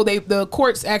 Anyway, so the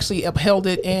courts actually upheld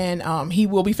it, and he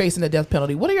will be facing the death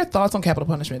penalty. What are your thoughts on capital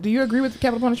punishment? Do you agree with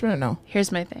capital punishment or no?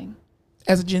 Here's my thing.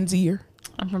 As a Gen Zer,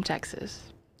 I'm from Texas.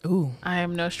 ooh, I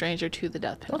am no stranger to the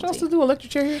death don't penalty. you also do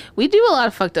electric chair here? We do a lot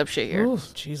of fucked up shit here. Ooh,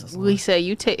 Jesus, We say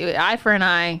you take eye for an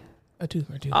eye, a tooth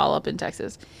or two. all up in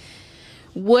Texas.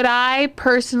 Would I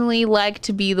personally like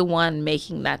to be the one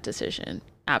making that decision?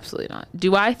 Absolutely not.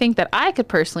 Do I think that I could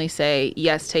personally say,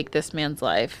 yes, take this man's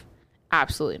life?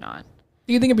 Absolutely not.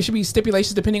 Do you think it should be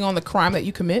stipulations depending on the crime that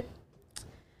you commit?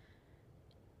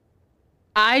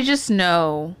 I just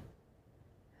know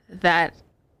that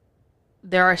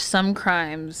there are some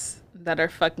crimes that are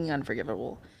fucking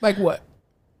unforgivable. Like what?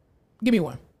 Give me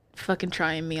one. Fucking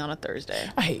trying me on a Thursday.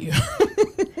 I hate you.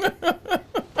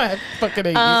 I fucking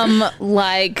hate you.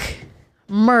 Like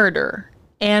murder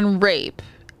and rape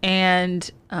and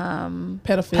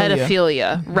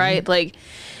pedophilia, right? Like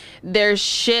there's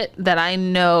shit that I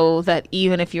know that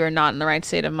even if you are not in the right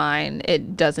state of mind,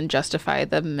 it doesn't justify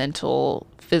the mental,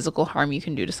 physical harm you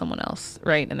can do to someone else,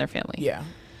 right? And their family. Yeah.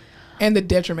 And the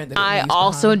detriment that it I leaves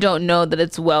also behind. don't know that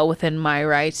it's well within my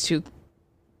rights to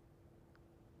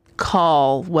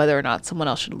call whether or not someone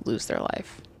else should lose their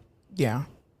life. Yeah.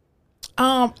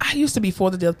 I used to be for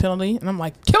the death penalty, and I'm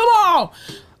like, kill them all,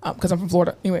 because I'm from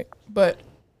Florida anyway. But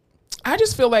I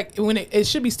just feel like when it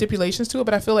should be stipulations to it.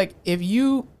 But I feel like if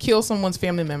you kill someone's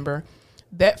family member,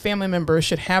 that family member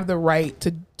should have the right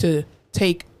to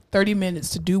take 30 minutes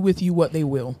to do with you what they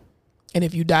will, and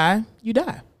if you die, you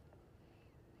die.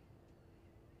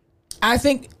 I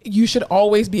think you should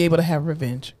always be able to have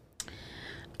revenge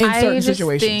in certain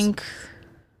situations. I think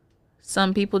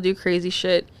some people do crazy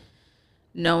shit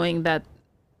knowing that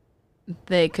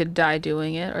they could die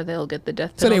doing it or they'll get the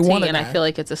death So they penalty. wanna And I die. feel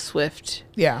like it's a swift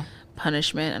Yeah.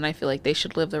 punishment, and I feel like they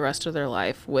should live the rest of their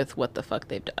life with what the fuck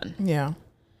they've done. Yeah.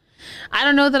 I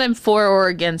don't know that I'm for or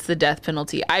against the death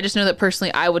penalty. I just know that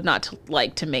personally I would not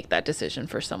like to make that decision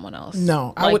for someone else.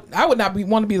 No, Like, I would not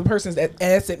want to be the person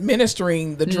that's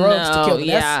administering the drugs to kill them.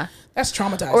 Yeah. That's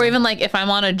traumatizing. Or even like if I'm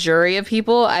on a jury of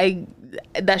people,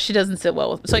 that shit doesn't sit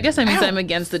well with me. So I guess that means I'm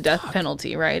against the death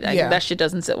penalty, right? Yeah. That shit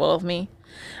doesn't sit well with me.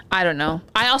 I don't know.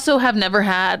 I also have never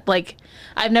had, like,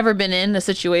 I've never been in a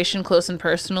situation close and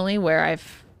personally where I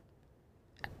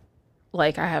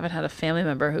haven't had a family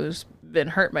member who's been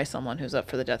hurt by someone who's up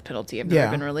for the death penalty. I've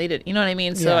never been related. You know what I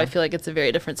mean? So I feel like it's a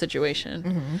very different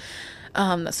situation.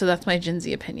 So that's my Gen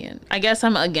Z opinion. I guess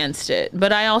I'm against it,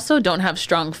 but I also don't have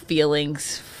strong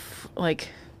feelings. Like,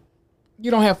 you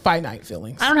don't have finite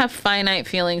feelings. I don't have finite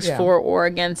feelings for or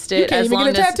against it. You can't even get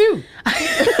a tattoo.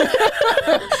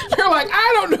 You're like,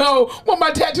 I don't know what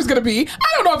my tattoo's gonna be.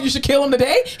 I don't know if you should kill him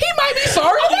today. He might be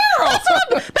sorry tomorrow.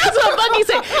 That's what I'm fucking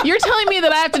saying. You're telling me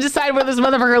that I have to decide whether this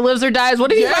motherfucker lives or dies.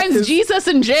 What if he finds Jesus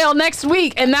in jail next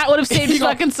week, and that would have saved his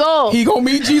fucking soul? He gonna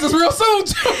meet Jesus real soon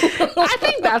too. I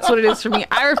think that's what it is for me.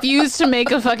 I refuse to make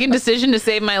a fucking decision to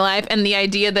save my life, and the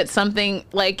idea that something,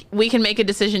 like, we can make a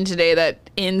decision today that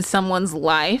ends someone's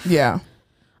life. Yeah.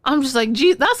 I'm just like,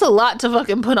 geez, that's a lot to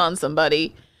fucking put on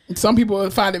somebody. Some people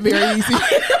would find it very easy.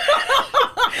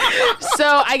 So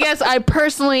I guess I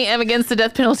personally am against the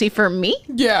death penalty for me.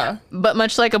 Yeah. But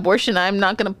much like abortion, I'm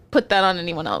not going to put that on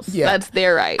anyone else. Yeah. That's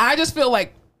their right. I just feel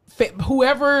like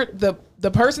whoever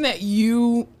the person that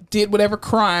you did whatever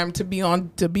crime to be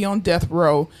on death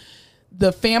row,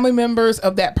 the family members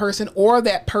of that person or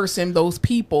that person, those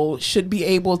people should be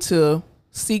able to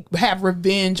have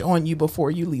revenge on you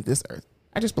before you leave this earth.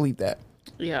 I just believe that.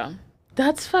 Yeah.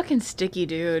 That's fucking sticky,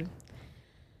 dude.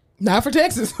 Not for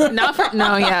Texas. Not for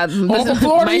yeah. Or for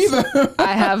Florida either.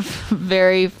 I have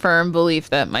very firm belief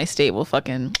that my state will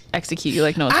fucking execute you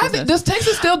like no one's business. Does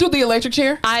Texas still do the electric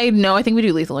chair? I think we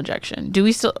do lethal injection. Do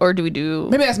we still, or do we do?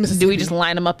 Maybe that's Mississippi. Do we just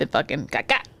line them up and fucking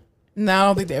got? No, I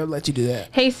don't think they would let you do that.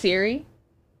 Hey Siri,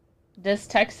 does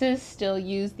Texas still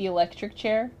use the electric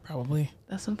chair? Probably.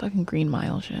 That's some fucking Green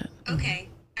Mile shit. Okay,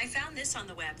 I found this on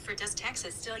the web for does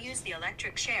Texas still use the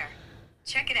electric chair?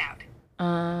 Check it out.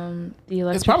 The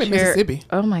electric It's probably chair, Mississippi.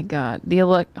 Oh my god.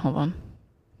 Hold on.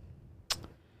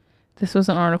 This was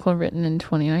an article written in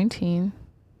 2019.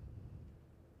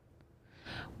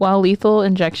 While lethal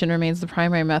injection remains the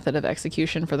primary method of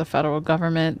execution for the federal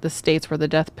government, the states where the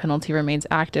death penalty remains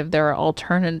active, there are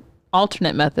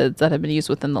alternate methods that have been used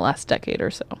within the last decade or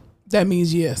so. That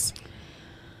means yes.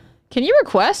 Can you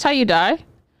request how you die?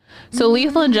 So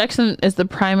lethal injection is the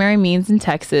primary means in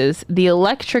Texas. The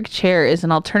electric chair is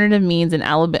an alternative means in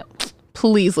Alabama.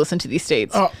 Please listen to these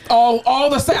states. All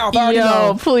the South. I already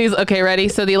know. Please. Okay, ready?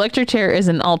 So the electric chair is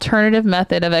an alternative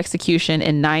method of execution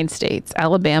in 9 states: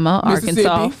 Alabama,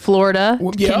 Arkansas, Florida,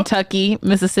 Kentucky,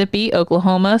 Mississippi,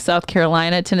 Oklahoma, South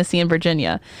Carolina, Tennessee, and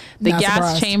Virginia. The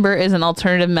gas chamber is an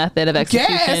alternative method of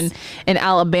execution in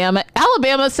Alabama.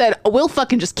 Alabama said, we'll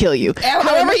fucking just kill you.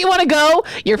 However you want to go,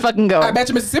 you're fucking going. I bet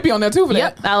you Mississippi on there too for that.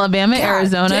 Yep. Alabama,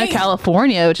 Arizona,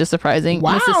 California, which is surprising.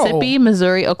 Wow. Mississippi,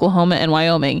 Missouri, Oklahoma, and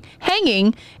Wyoming.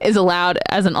 Hanging is allowed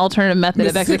as an alternative method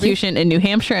of execution in New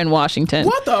Hampshire and Washington.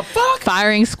 What the fuck?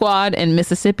 Firing squad in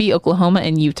Mississippi, Oklahoma,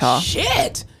 and Utah.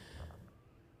 Shit.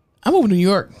 I'm moving to New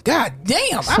York. God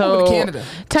damn. I'm moving to Canada.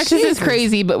 Texas is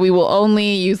crazy, but we will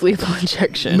only use lethal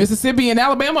injection. Mississippi and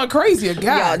Alabama are crazy. God.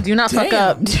 Yeah, do not fuck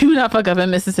up. Do not fuck up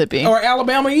in Mississippi. Or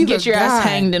Alabama either. Get your ass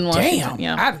hanged in Washington. Damn.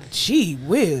 Yeah. Gee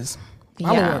whiz.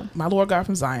 My Lord God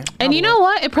from Zion. And you know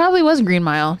what? It probably was Green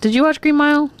Mile. Did you watch Green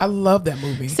Mile? I love that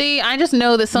movie. See, I just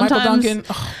know that sometimes. Michael Duncan.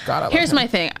 Oh, God, I love Here's him. my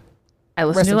thing. I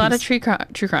listen to a lot of true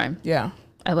crime. Yeah.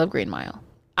 I love Green Mile.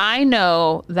 I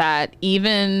know that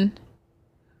even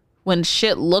when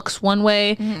shit looks one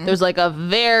way, there's like a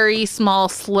very small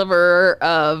sliver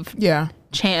of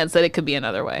chance that it could be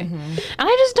another way. And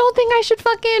I just don't think I should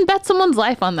fucking bet someone's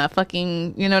life on that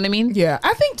fucking, you know what I mean? Yeah.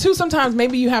 I think too, sometimes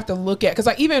maybe you have to look at, because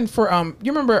like even for,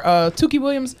 you remember Tukey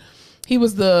Williams? He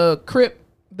was the Crip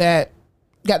that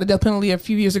got the death penalty a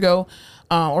few years ago.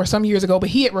 Or some years ago, but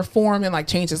he had reformed and like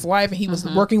changed his life, and he was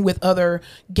working with other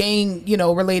gang,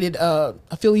 related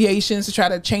affiliations to try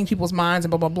to change people's minds and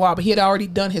blah blah blah. But he had already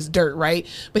done his dirt, right?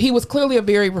 But he was clearly a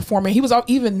very reformer. He was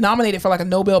even nominated for like a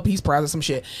Nobel Peace Prize or some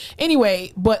shit.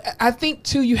 Anyway, but I think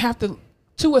too, you have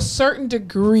to a certain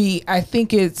degree, I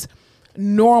think it's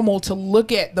normal to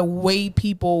look at the way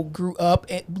people grew up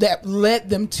and that led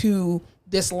them to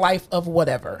this life of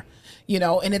whatever,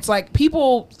 and it's like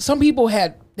some people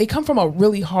they come from a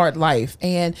really hard life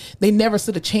and they never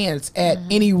stood a chance at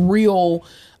any real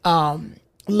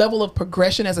level of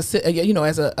progression as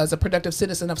a productive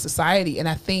citizen of society. And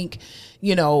I think,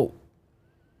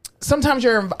 sometimes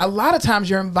a lot of times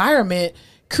your environment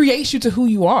creates you to who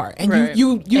you are, and right.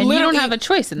 you and literally you don't have a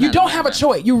choice in that. You don't have a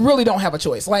choice. You really don't have a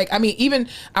choice. Like, I mean, even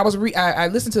I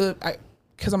listened to,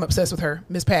 because I'm obsessed with her,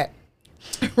 Miss Pat,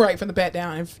 right, from the Pat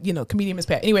Down, and comedian Miss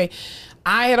Pat. Anyway,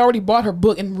 I had already bought her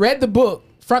book and read the book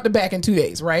front to back in 2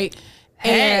 days, right?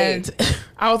 Hey. And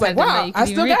I was like, wow, I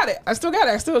still got it. I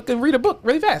still can read a book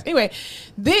really fast. Anyway,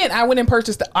 then I went and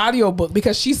purchased the audio book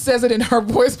because she says it in her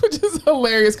voice, which is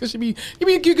hilarious because you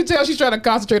can tell she's trying to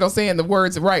concentrate on saying the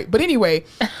words right. But anyway,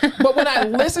 but when I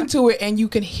listen to it and you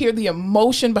can hear the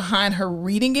emotion behind her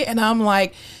reading it, and I'm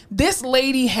like, this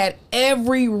lady had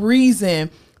every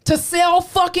reason to sell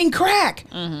fucking crack.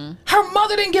 Mm-hmm. Her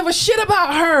mother didn't give a shit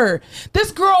about her.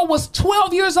 This girl was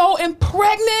 12 years old and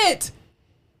pregnant.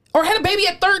 Or had a baby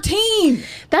at 13.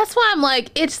 That's why I'm like,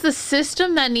 it's the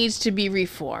system that needs to be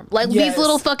reformed. Like, yes. These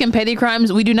little fucking petty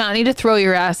crimes, we do not need to throw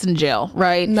your ass in jail,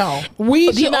 right? No.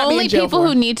 The only people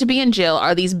who need to be in jail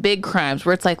are these big crimes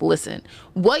where it's like, listen,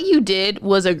 what you did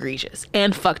was egregious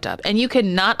and fucked up. And you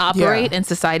cannot operate in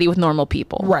society with normal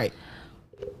people. Right.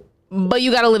 But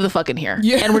you gotta live the fucking here.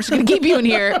 Yeah. And we're just gonna keep you in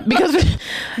here because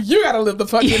you gotta live the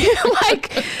fucking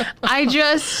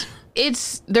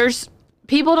there's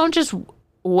people don't just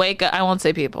wake up. I won't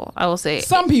say people. I will say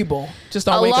some people just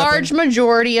don't wake up. A large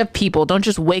majority of people don't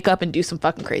just wake up and do some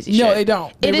fucking crazy shit. No, they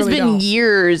don't. It has been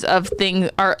years of things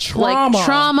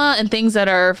trauma and things that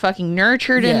are fucking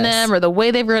nurtured in them, or the way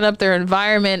they've grown up, their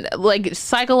environment, like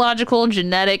psychological,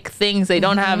 genetic things they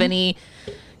don't have any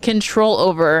control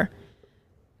over,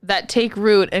 that take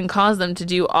root and cause them to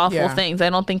do awful things. I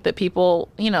don't think that people,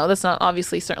 that's not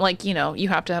obviously certain. Like, you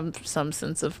have to have some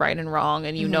sense of right and wrong,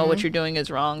 and know what you're doing is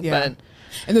wrong. Yeah. But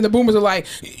and then the boomers are like,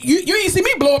 you ain't see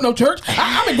me blow up no church.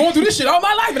 I've been going through this shit all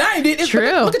my life, and I ain't did this.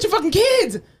 True. Look at your fucking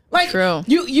kids. Like, true.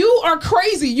 You are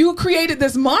crazy. You created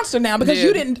this monster now because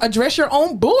you didn't address your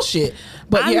own bullshit.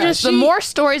 But the more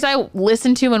stories I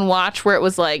listen to and watch where it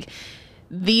was like,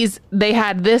 they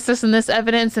had this and this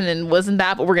evidence, and then wasn't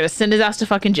that, but we're gonna send his ass to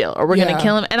fucking jail, or we're gonna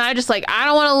kill him. And I just I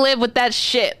don't want to live with that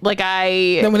shit.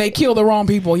 Then when they kill the wrong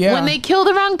people, when they kill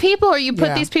the wrong people, or you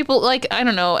put these people, like, I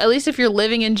don't know, at least if you're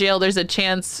living in jail, there's a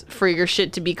chance for your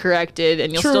shit to be corrected,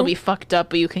 and you'll still be fucked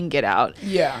up, but you can get out.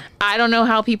 Yeah. I don't know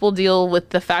how people deal with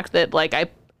the fact that, like,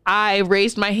 I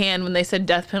raised my hand when they said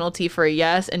death penalty for a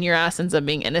yes, and your ass ends up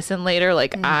being innocent later.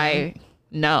 Like, I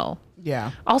know.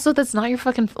 Yeah. Also, that's not your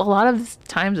fucking. A lot of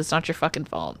times, it's not your fucking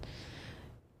fault.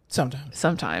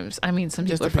 Sometimes. I mean, some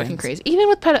people are fucking crazy. Even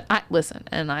with listen,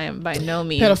 and I am by no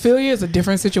means. Pedophilia is a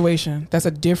different situation. It is a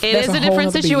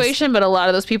different situation, but a lot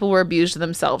of those people were abused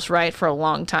themselves, right, for a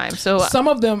long time. So some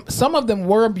of them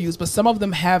were abused, but some of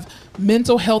them have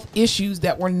mental health issues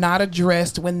that were not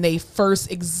addressed when they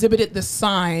first exhibited the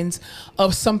signs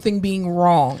of something being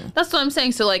wrong. That's what I'm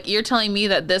saying. So, like, you're telling me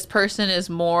that this person is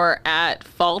more at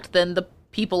fault than the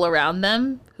people around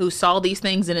them who saw these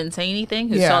things and didn't say anything,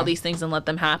 who saw these things and let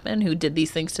them happen, who did these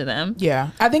things to them. Yeah.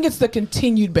 I think it's the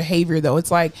continued behavior, though.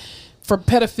 It's like, for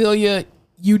pedophilia,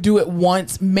 you do it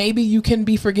once, maybe you can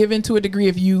be forgiven to a degree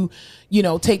if you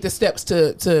take the steps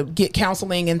to get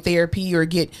counseling and therapy or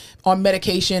get on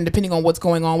medication, depending on what's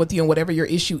going on with you and whatever your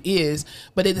issue is.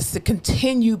 But it is the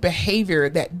continued behavior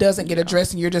that doesn't get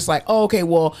addressed, and you're just like, oh, okay,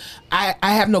 well, I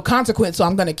have no consequence, so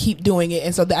I'm going to keep doing it.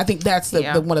 And so I think that's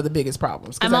the one of the biggest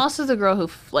problems. I'm also the girl who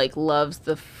loves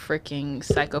the freaking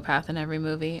psychopath in every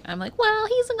movie. I'm like, well,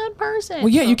 he's a good person. Well,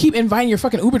 yeah, you keep inviting your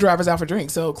fucking Uber drivers out for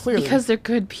drinks, so clearly. Because they're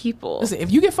good people. Listen,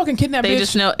 if you get fucking kidnapped, they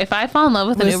just know, if I fall in love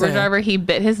with an Uber driver, he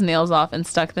bit his nails off and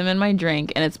stuck them in my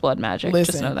drink, and it's blood magic.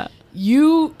 Just know that.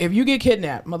 If you get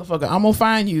kidnapped, motherfucker, I'm gonna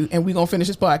find you, and we gonna finish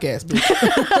this podcast,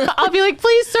 bitch. I'll be like,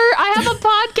 please, sir, I have a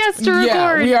podcast to record.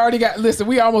 Yeah, we already got. Listen,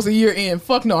 we almost a year in.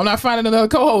 Fuck no, I'm not finding another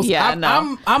co-host. Yeah,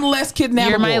 I'm less kidnappable.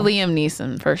 You're my Liam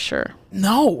Neeson for sure.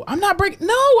 No, I'm not coming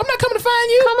to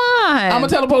find you. Come on. I'm gonna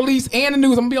tell the police and the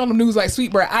news. I'm gonna be on the news like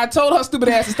Sweetbread. I told her stupid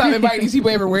ass to stop inviting these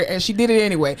people everywhere, and she did it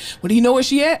anyway. Well, do you know where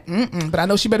she at? But I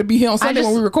know she better be here on Sunday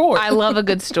when we record. I love a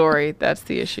good story. That's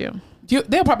the issue.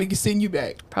 They'll probably send you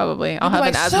back. Probably. I'll have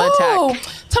an asthma attack.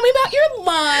 Tell me about your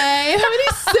life. How many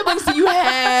siblings do you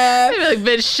have? I'd be like,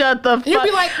 bitch, shut the fuck. You'd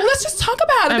be like, well, let's just talk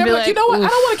about it. They'd be like, you know what? I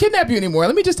don't want to kidnap you anymore.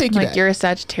 Let me just take you back. You're a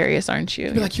Sagittarius, aren't you?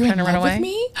 You'd be like, you're trying to run away with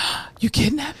me? You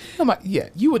kidnapped me? I'm like, yeah,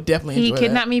 you would definitely enjoy that. He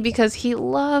kidnapped me because he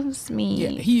loves me. Yeah,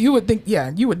 you would think,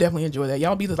 you would definitely enjoy that.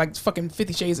 Y'all be like fucking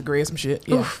 50 Shades of Grey or some shit.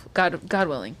 Yeah. Oof, God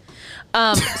willing.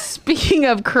 Speaking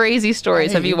of crazy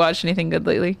stories, have you watched anything good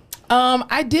lately?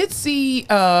 I did see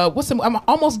I'm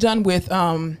almost done with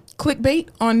Clickbait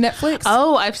on Netflix.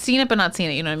 Oh, I've seen it, but not seen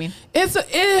it. You know what I mean?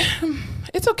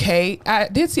 It's okay. I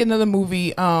did see another movie.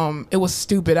 It was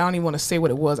stupid. I don't even want to say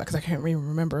what it was because I can't even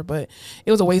remember. But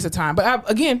it was a waste of time. But I've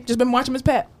again just been watching Miss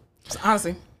Pat.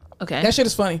 Honestly, Okay. that shit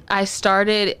is funny. I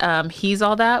started He's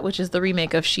All That, which is the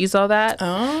remake of She's All That,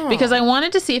 because I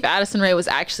wanted to see if Addison Rae was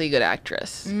actually a good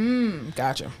actress.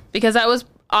 Gotcha. Because I was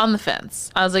on the fence.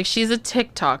 I was like, she's a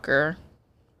TikToker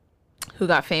who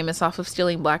got famous off of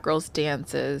stealing black girls'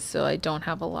 dances, so I don't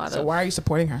have a lot So of... why are you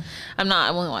supporting her? I'm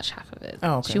not. I only watched half of it.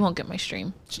 Oh, okay. She won't get my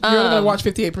stream. You're only gonna watch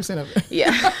 58% of it.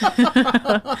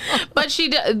 Yeah. But she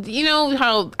does... You know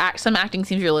how some acting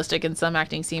seems realistic and some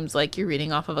acting seems like you're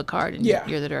reading off of a card and Yeah.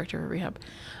 you're the director of Rehab.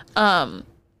 I'm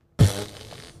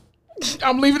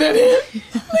leaving that in.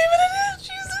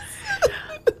 Jesus.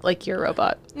 Like you're a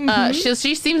robot.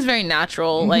 She seems very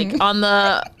natural, like on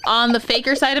the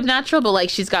faker side of natural, but like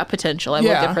she's got potential. I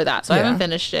will give her that. So I haven't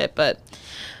finished it, but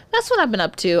that's what I've been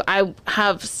up to. I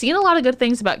have seen a lot of good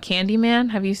things about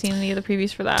Candyman. Have you seen any of the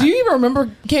previews for that? Do you even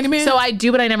remember Candyman? So I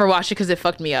do, but I never watched it because it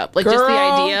fucked me up. Like, just the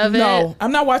idea of it. No,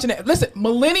 I'm not watching it. Listen,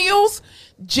 millennials,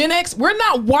 Gen X, we're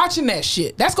not watching that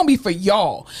shit. That's gonna be for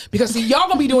y'all because see, y'all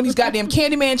gonna be doing these goddamn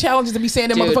Candyman challenges and be saying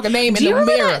their motherfucking name in the mirror.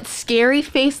 Do you remember that scary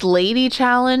face lady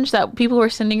challenge that people were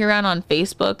sending around on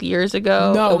Facebook years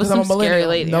ago? No, it was because some I'm a scary millennial.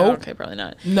 lady. Nope. Oh, okay, probably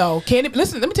not. No,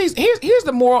 Listen, let me tell you. Here's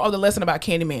the moral of the lesson about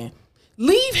Candyman.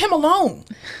 Leave him alone.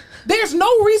 There's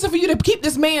no reason for you to keep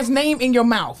this man's name in your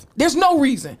mouth. There's no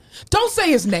reason. Don't say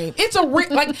his name. It's a real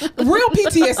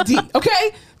PTSD.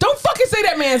 Okay, don't fucking say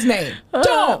that man's name.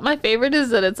 Don't. My favorite is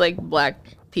that it's like black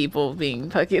people being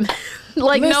fucking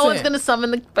like no one's gonna summon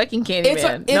the fucking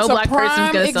Candyman. No black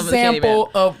person's gonna summon the Candyman.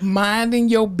 Example of minding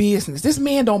your business. This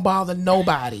man don't bother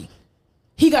nobody.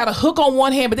 He got a hook on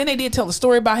one hand, but then they did tell the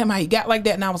story about him, how he got like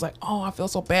that. And I was like, oh, I feel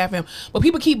so bad for him. But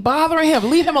people keep bothering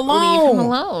him. Leave him alone. Leave him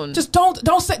alone. Just don't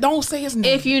say his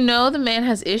name. If you know the man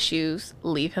has issues,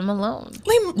 leave him alone.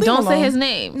 Leave don't him say alone. his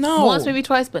name. No. Once, maybe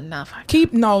twice, but not 5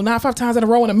 times. Not 5 times in a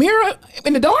row in a mirror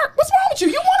in the dark. What's wrong with you?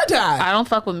 You want to die? I don't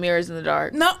fuck with mirrors in the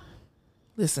dark. No.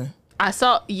 Listen. I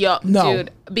saw dude,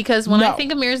 because when I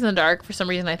think of mirrors in the dark, for some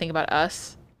reason I think about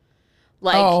us.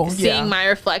 Like seeing my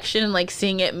reflection, like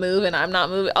seeing it move, and I'm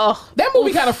not moving. Oh, that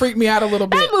movie kind of freaked me out a little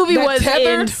bit. That movie was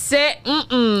insane.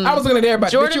 I was looking at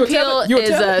everybody. Jordan Peele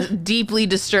is a deeply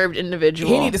disturbed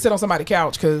individual. He need to sit on somebody's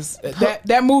couch because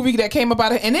that movie that came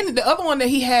about it, and then the other one that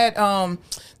he had,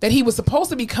 that he was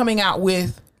supposed to be coming out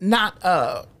with, not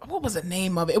what was the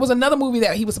name of it? It was another movie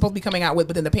that he was supposed to be coming out with,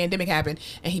 but then the pandemic happened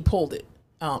and he pulled it.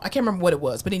 I can't remember what it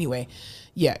was, but anyway,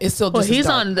 yeah, it's still just. Well, he's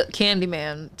on the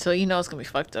Candyman, so you know it's gonna be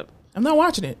fucked up. I'm not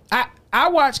watching it. I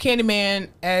watched Candyman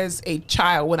as a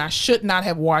child when I should not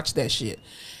have watched that shit.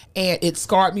 And it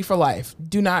scarred me for life.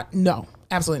 No,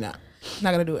 absolutely not.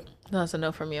 Not gonna do it. That's a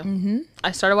no from you.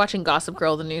 I started watching Gossip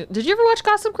Girl, did you ever watch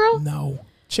Gossip Girl? No.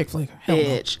 Chick flick. Hell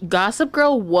Bitch. No. Gossip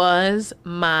Girl was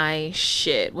my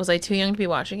shit. Was I too young to be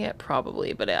watching it?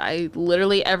 Probably. But I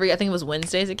literally I think it was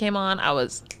Wednesdays it came on, I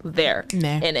was there in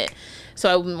it.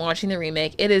 So I've been watching the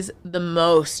remake. It is the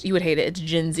most, you would hate it. It's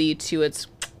Gen Z to its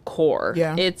core.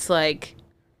 Yeah. It's like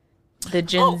the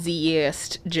Gen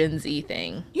Z-est Gen Z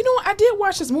thing. You know what? I did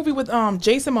watch this movie with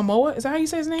Jason Momoa. Is that how you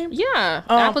say his name? Yeah.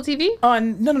 Apple TV? No,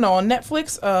 on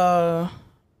Netflix.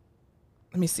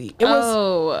 Let me see. It was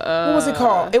what was it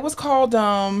called? It was called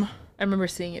I remember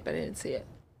seeing it, but I didn't see it.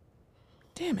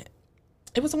 Damn it.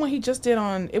 It was the one he just did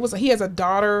on he has a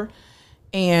daughter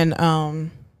and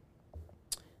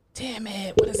damn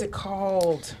it, what is it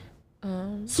called?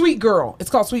 Sweet Girl. It's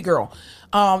called Sweet Girl.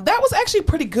 That was actually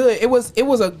pretty good. It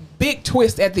was a big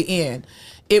twist at the end.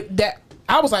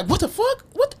 I was like, what the fuck?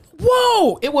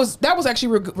 Whoa! That was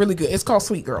actually really good. It's called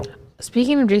Sweet Girl.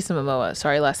 Speaking of Jason Momoa,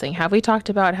 sorry, last thing. Have we talked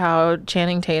about how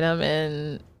Channing Tatum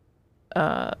and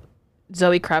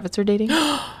Zoe Kravitz are dating?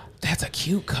 That's a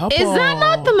cute couple. Is that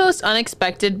not the most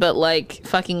unexpected but like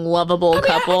fucking lovable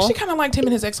couple? I actually kind of liked him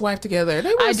and his ex-wife together.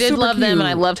 I did love them, and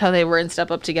I loved how they were in Step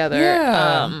Up together.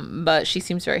 Yeah. But she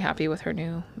seems very happy with her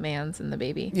new mans and the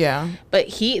baby. Yeah. But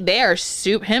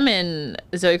him and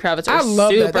Zoe Kravitz are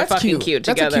super fucking cute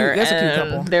together. That's a cute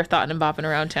couple. They're thotting and bopping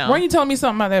around town. Weren't you telling me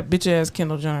something about that bitch ass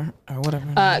Kendall Jenner or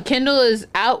whatever? Kendall is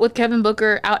out with Kevin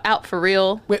Booker, out for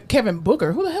real. With Kevin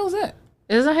Booker? Who the hell is that?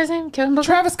 Is that his name? Kevin Booker?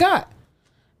 Travis Scott.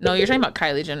 No, you're talking about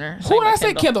Kylie Jenner. Who did I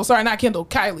say? Kendall. Sorry, not Kendall.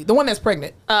 Kylie, the one that's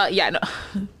pregnant. Yeah, no.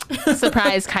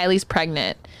 Surprise, Kylie's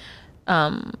pregnant.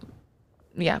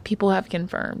 Yeah, people have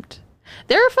confirmed.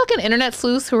 There are fucking internet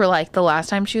sleuths who were like, the last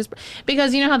time she was,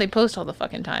 because you know how they post all the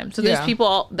fucking time. So there's Yeah.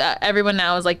 people that everyone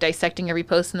now is like dissecting every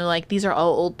post, and they're like, these are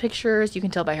all old pictures. You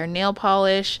can tell by her nail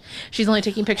polish. She's only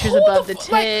taking pictures Who above the the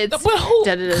f- like, tits. but who-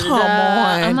 come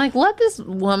on. I'm like, let this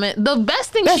woman. The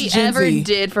best thing That's she Gen ever Z.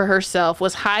 did for herself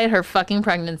was hide her fucking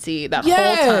pregnancy that whole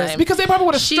Yes, time. because they probably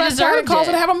would have She stressed out and deserved caused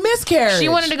her it. to have a miscarriage. She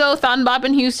wanted to go thon bop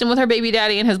in Houston with her baby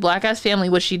daddy and his black ass family,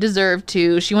 which she deserved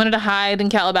to. She wanted to hide in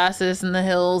Calabasas in the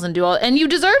hills and do all. And you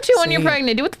deserve to when you're See.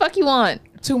 pregnant. Do what the fuck you want.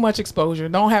 Too much exposure.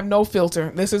 Don't have no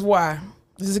filter. This is why.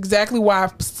 This is exactly why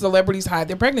celebrities hide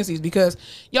their pregnancies, because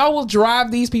y'all will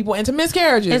drive these people into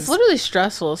miscarriages. It's literally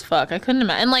stressful as fuck. I couldn't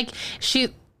imagine. And like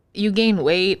you gain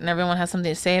weight and everyone has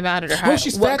something to say about it, or how,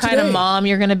 she's what fat kind today. of mom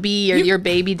you're gonna be, or your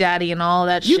baby daddy and all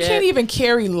that You shit. can't even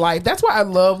carry life. That's why I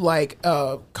love like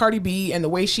Cardi B and the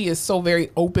way she is so very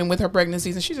open with her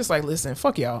pregnancies, and she's just like, listen,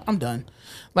 fuck y'all, I'm done.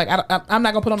 Like I'm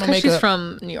not gonna put on no Because makeup. she's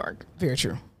from New York. Very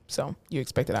true. So you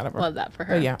expect it out of her. Love that for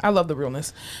her. But yeah, I love the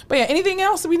realness. But yeah, anything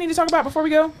else that we need to talk about before we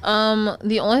go?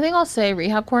 The only thing I'll say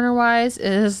rehab corner wise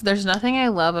is there's nothing I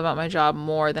love about my job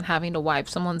more than having to wipe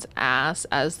someone's ass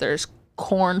as there's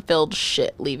corn-filled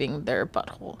shit leaving their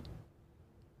butthole.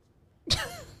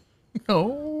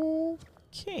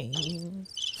 Okay.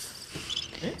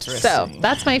 Interesting. So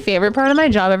that's my favorite part of my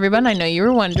job, everyone. I know you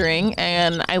were wondering,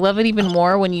 and I love it even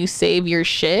more when you save your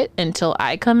shit until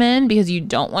I come in, because you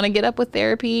don't want to get up with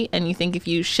therapy and you think if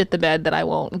you shit the bed that I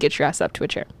won't get your ass up to a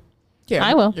chair. yeah,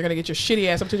 I will. You're gonna get your shitty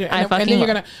ass up to the I and fucking then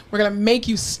will. we're gonna make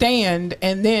you stand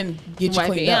and then get you Wipe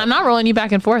it. cleaned Yeah, up. I'm not rolling you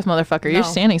back and forth, motherfucker. You're No.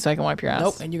 standing so I can wipe your ass.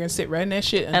 Nope. And you're gonna sit right in that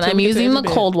shit. And until I'm we get to using the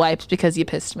bed. cold wipes because you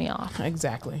pissed me off.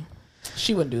 Exactly.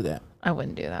 She wouldn't do that. I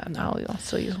wouldn't do that. I'll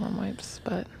still use warm wipes,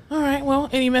 but All right. Well,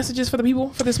 any messages for the people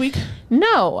for this week?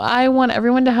 no, I want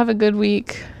everyone to have a good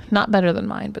week. Not better than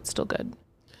mine, but still good.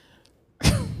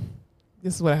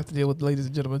 This is what I have to deal with, ladies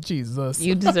and gentlemen. Jesus.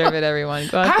 You deserve it, everyone.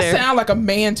 Go out I there. sound like a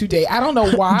man today. I don't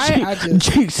know why. I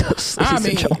just. Jesus. I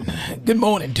mean, good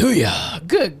morning to you.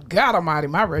 Good God Almighty,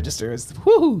 my register is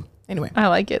whoo. Anyway, I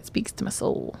like it. Speaks to my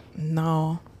soul.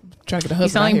 no, I'm trying to get a You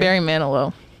husband. sound like out here. Barry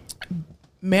Manilow.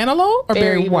 Manilow or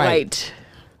Barry White?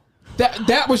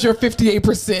 That was your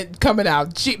 58% coming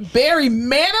out. Barry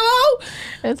Manilow?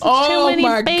 It's Oh too many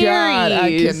my God, I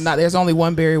berries. cannot. There's only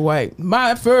one Barry White.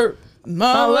 My first,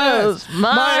 my last,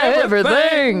 my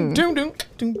everything. Doom, doom,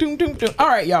 doom, doom, doom, doom. All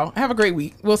right, y'all. Have a great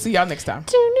week. We'll see y'all next time.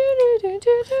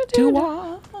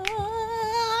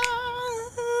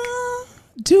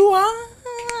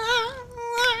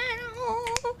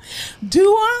 Do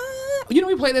I? You know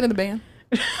we played that in the band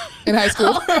in high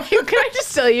school. Can I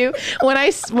just tell you,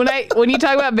 when you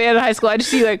talk about band in high school, I just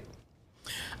see like,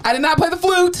 I did not play the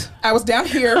flute. I was down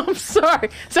here. I'm sorry,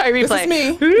 replay. This is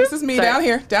me. This is me Sorry. down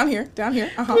here.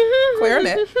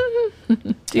 Clarinet.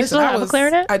 Do you still have a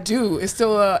clarinet? I do. It's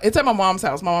still it's at my mom's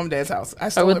house, my mom and dad's house. I I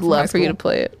stole it would from high love for you to school.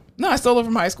 play it. No, I stole it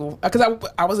from high school because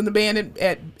I was in the band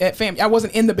at family. I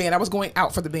wasn't in the band. I was going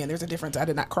out for the band. There's a difference. I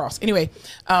did not cross. Anyway,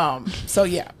 so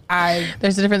yeah,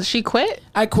 There's a difference. She quit.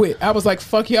 I quit. I was like,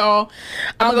 fuck y'all.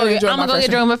 I'm gonna I'm gonna go get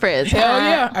drunk with my friends. Hell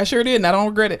yeah, I sure did, and I don't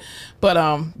regret it. But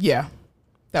yeah,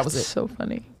 that was it. So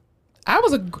funny. I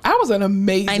was an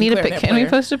amazing. I need a clarinet pic. Can we player.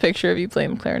 post a picture of you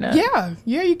playing clarinet? Yeah,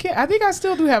 you can. I think I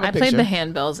still do have a I picture. played the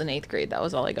handbells in 8th grade. That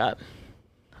was all I got.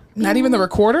 Not even the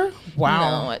recorder?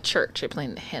 Wow. No, at church I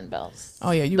played the handbells.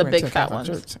 Oh yeah, you the were big into fat Catholic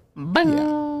ones. church. Bang. Yeah.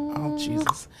 Oh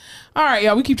Jesus. All right,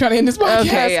 y'all. We keep trying to end this podcast.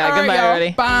 Okay, yeah, All right, goodbye, y'all.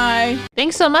 everybody. Bye.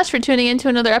 Thanks so much for tuning in to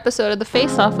another episode of The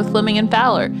Face Off with Fleming and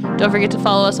Fowler. Don't forget to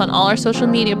follow us on all our social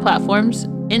media platforms: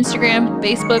 Instagram,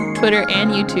 Facebook, Twitter,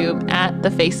 and YouTube at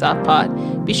The Face Off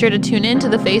Pod. Be sure to tune in to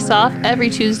The Face Off every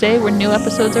Tuesday where new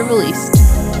episodes are released.